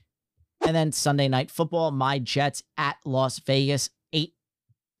Lions. And then Sunday Night Football, my Jets at Las Vegas,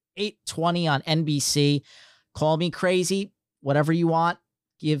 8:20 on NBC. Call me crazy, whatever you want.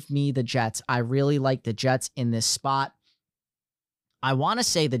 Give me the Jets. I really like the Jets in this spot. I want to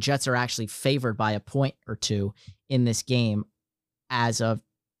say the Jets are actually favored by a point or 2 in this game as of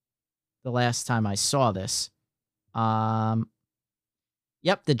the last time I saw this.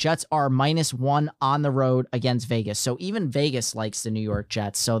 Yep, the Jets are -1 on the road against Vegas. So even Vegas likes the New York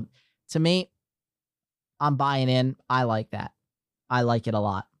Jets. So to me, I'm buying in. I like that. I like it a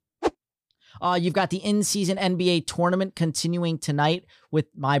lot. You've got the in-season NBA tournament continuing tonight with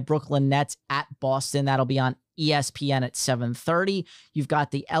my Brooklyn Nets at Boston. That'll be on ESPN at 7:30. You've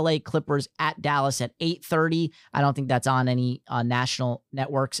got the LA Clippers at Dallas at 8:30. I don't think that's on any national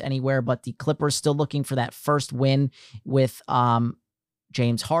networks anywhere, but the Clippers still looking for that first win with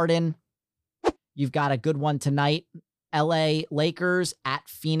James Harden. You've got a good one tonight. LA Lakers at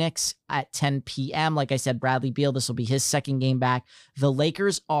Phoenix at 10 p.m. Like I said, Bradley Beal, this will be his second game back. The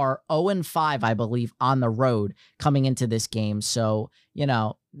Lakers are 0-5, I believe, on the road coming into this game. So,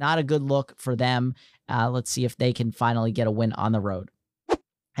 not a good look for them. Let's see if they can finally get a win on the road.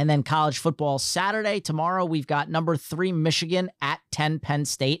 And then college football Saturday. Tomorrow, we've got number 3 Michigan at 10 Penn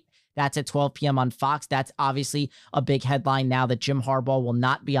State. That's at 12 p.m. on Fox. That's obviously a big headline now that Jim Harbaugh will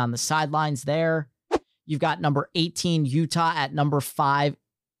not be on the sidelines there. You've got number 18 Utah at number 5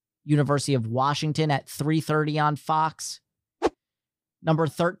 University of Washington at 3:30 on Fox. Number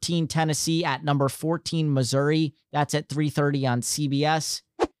 13 Tennessee at number 14 Missouri. That's at 3:30 on CBS.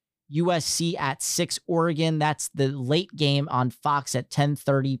 USC at 6 Oregon. That's the late game on Fox at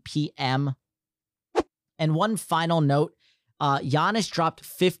 10:30 p.m. And one final note. Giannis dropped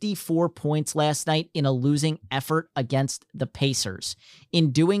 54 points last night in a losing effort against the Pacers.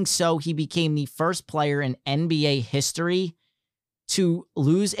 In doing so, he became the first player in NBA history to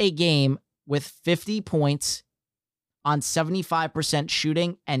lose a game with 50 points on 75%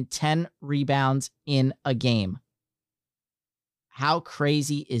 shooting and 10 rebounds in a game. How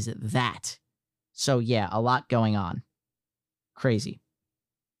crazy is that? So yeah, a lot going on. Crazy.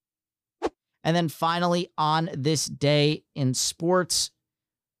 And then finally, on this day in sports,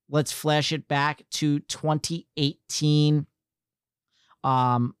 let's flash it back to 2018.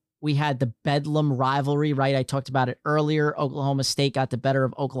 We had the Bedlam rivalry, right? I talked about it earlier. Oklahoma State got the better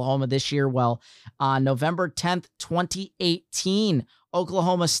of Oklahoma this year. Well, on November 10th, 2018,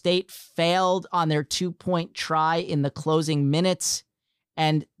 Oklahoma State failed on their 2-point try in the closing minutes,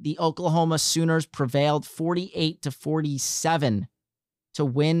 and the Oklahoma Sooners prevailed 48-47 to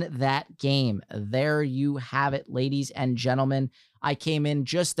win that game. There you have it, ladies and gentlemen. I came in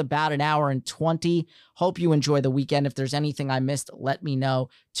just about an hour and 20. Hope you enjoy the weekend. If there's anything I missed, let me know.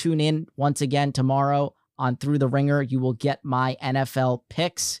 Tune in once again tomorrow on Through the Ringer. You will get my NFL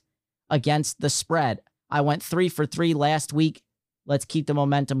picks against the spread. I went 3 for 3 last week. Let's keep the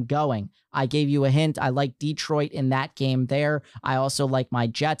momentum going. I gave you a hint. I like Detroit in that game there. I also like my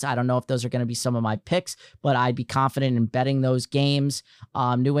Jets. I don't know if those are going to be some of my picks, but I'd be confident in betting those games.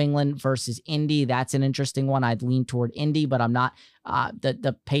 New England versus Indy. That's an interesting one. I'd lean toward Indy, but I'm not.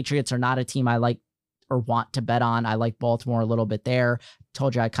 The Patriots are not a team I like or want to bet on. I like Baltimore a little bit there.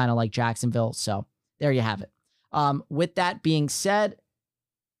 Told you I kind of like Jacksonville. So there you have it. With that being said,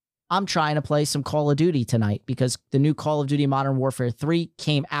 I'm trying to play some Call of Duty tonight because the new Call of Duty Modern Warfare 3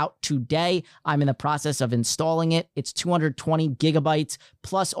 came out today. I'm in the process of installing it. It's 220 gigabytes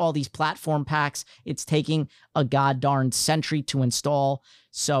plus all these platform packs. It's taking a god-darn century to install.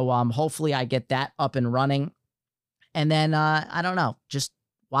 So hopefully I get that up and running. And then, I don't know, just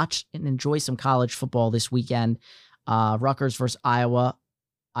watch and enjoy some college football this weekend. Rutgers versus Iowa.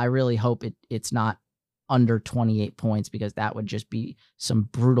 I really hope it's not under 28 points because that would just be some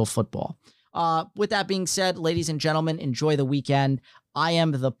brutal football. With that being said, ladies and gentlemen, enjoy the weekend. I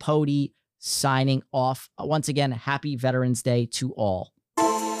am the Pody signing off. Once again, happy Veterans Day to all.